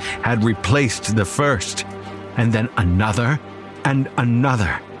rats had replaced the first, and then another and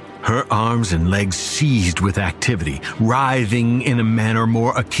another. Her arms and legs seized with activity, writhing in a manner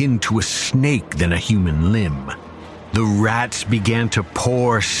more akin to a snake than a human limb. The rats began to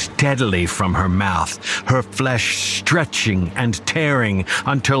pour steadily from her mouth, her flesh stretching and tearing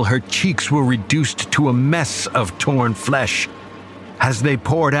until her cheeks were reduced to a mess of torn flesh. As they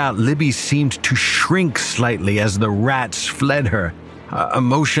poured out, Libby seemed to shrink slightly as the rats fled her, a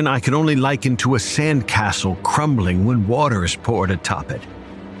motion I could only liken to a sandcastle crumbling when water is poured atop it.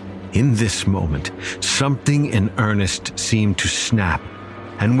 In this moment, something in Ernest seemed to snap,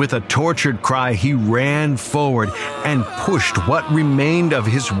 and with a tortured cry, he ran forward and pushed what remained of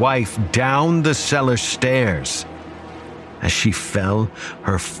his wife down the cellar stairs. As she fell,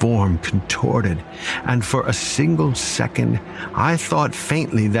 her form contorted, and for a single second, I thought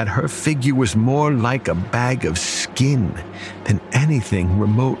faintly that her figure was more like a bag of skin than anything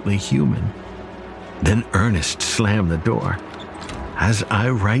remotely human. Then Ernest slammed the door. As I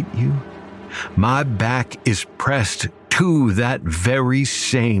write you, my back is pressed to that very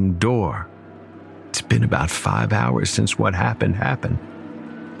same door. It's been about 5 hours since what happened.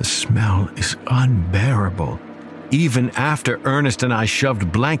 The smell is unbearable, even after Ernest and I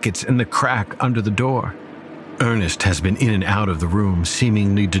shoved blankets in the crack under the door. Ernest has been in and out of the room,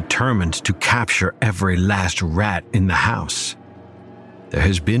 seemingly determined to capture every last rat in the house. There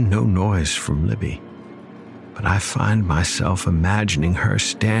has been no noise from Libby, but I find myself imagining her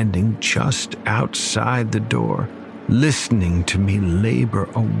standing just outside the door, listening to me labor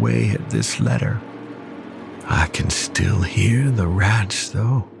away at this letter. I can still hear the rats,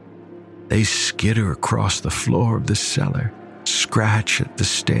 though. They skitter across the floor of the cellar, scratch at the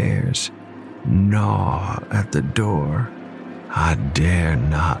stairs, gnaw at the door. I dare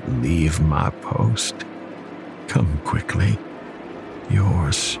not leave my post. Come quickly.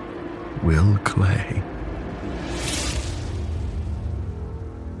 Yours, Will Clay.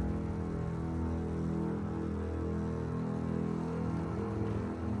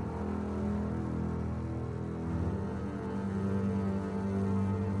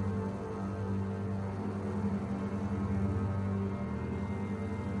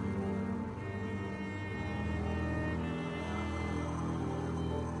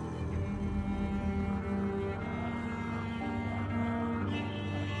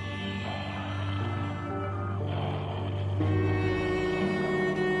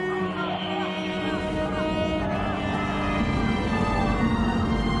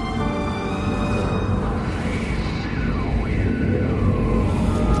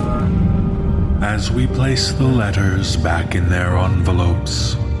 As we place the letters back in their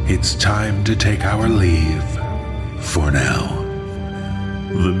envelopes, it's time to take our leave for now.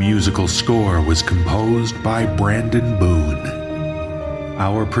 The musical score was composed by Brandon Boone.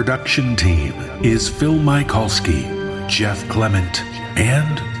 Our production team is Phil Michalski, Jeff Clement,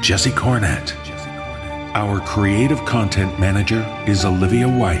 and Jesse Cornett. Our creative content manager is Olivia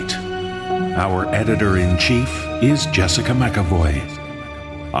White. Our editor-in-chief is Jessica McAvoy.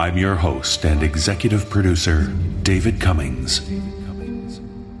 I'm your host and executive producer, David Cummings.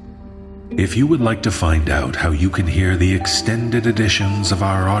 If you would like to find out how you can hear the extended editions of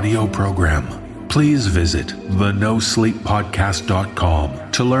our audio program, please visit the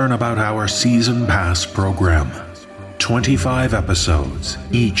NoSleepPodcast.com to learn about our Season Pass program. 25 episodes,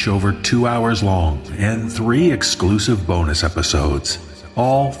 each over 2 hours long, and 3 exclusive bonus episodes,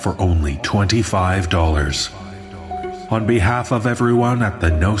 all for only $25. On behalf of everyone at the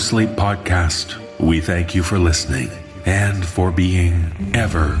No Sleep Podcast, we thank you for listening and for being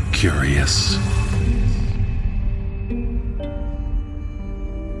ever curious.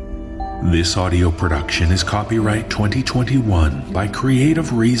 This audio production is copyright 2021 by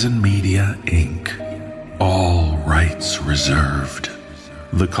Creative Reason Media, Inc. All rights reserved.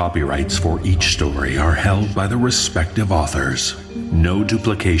 The copyrights for each story are held by the respective authors. No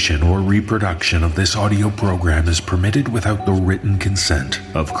duplication or reproduction of this audio program is permitted without the written consent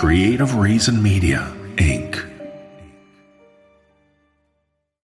of Creative Reason Media, Inc.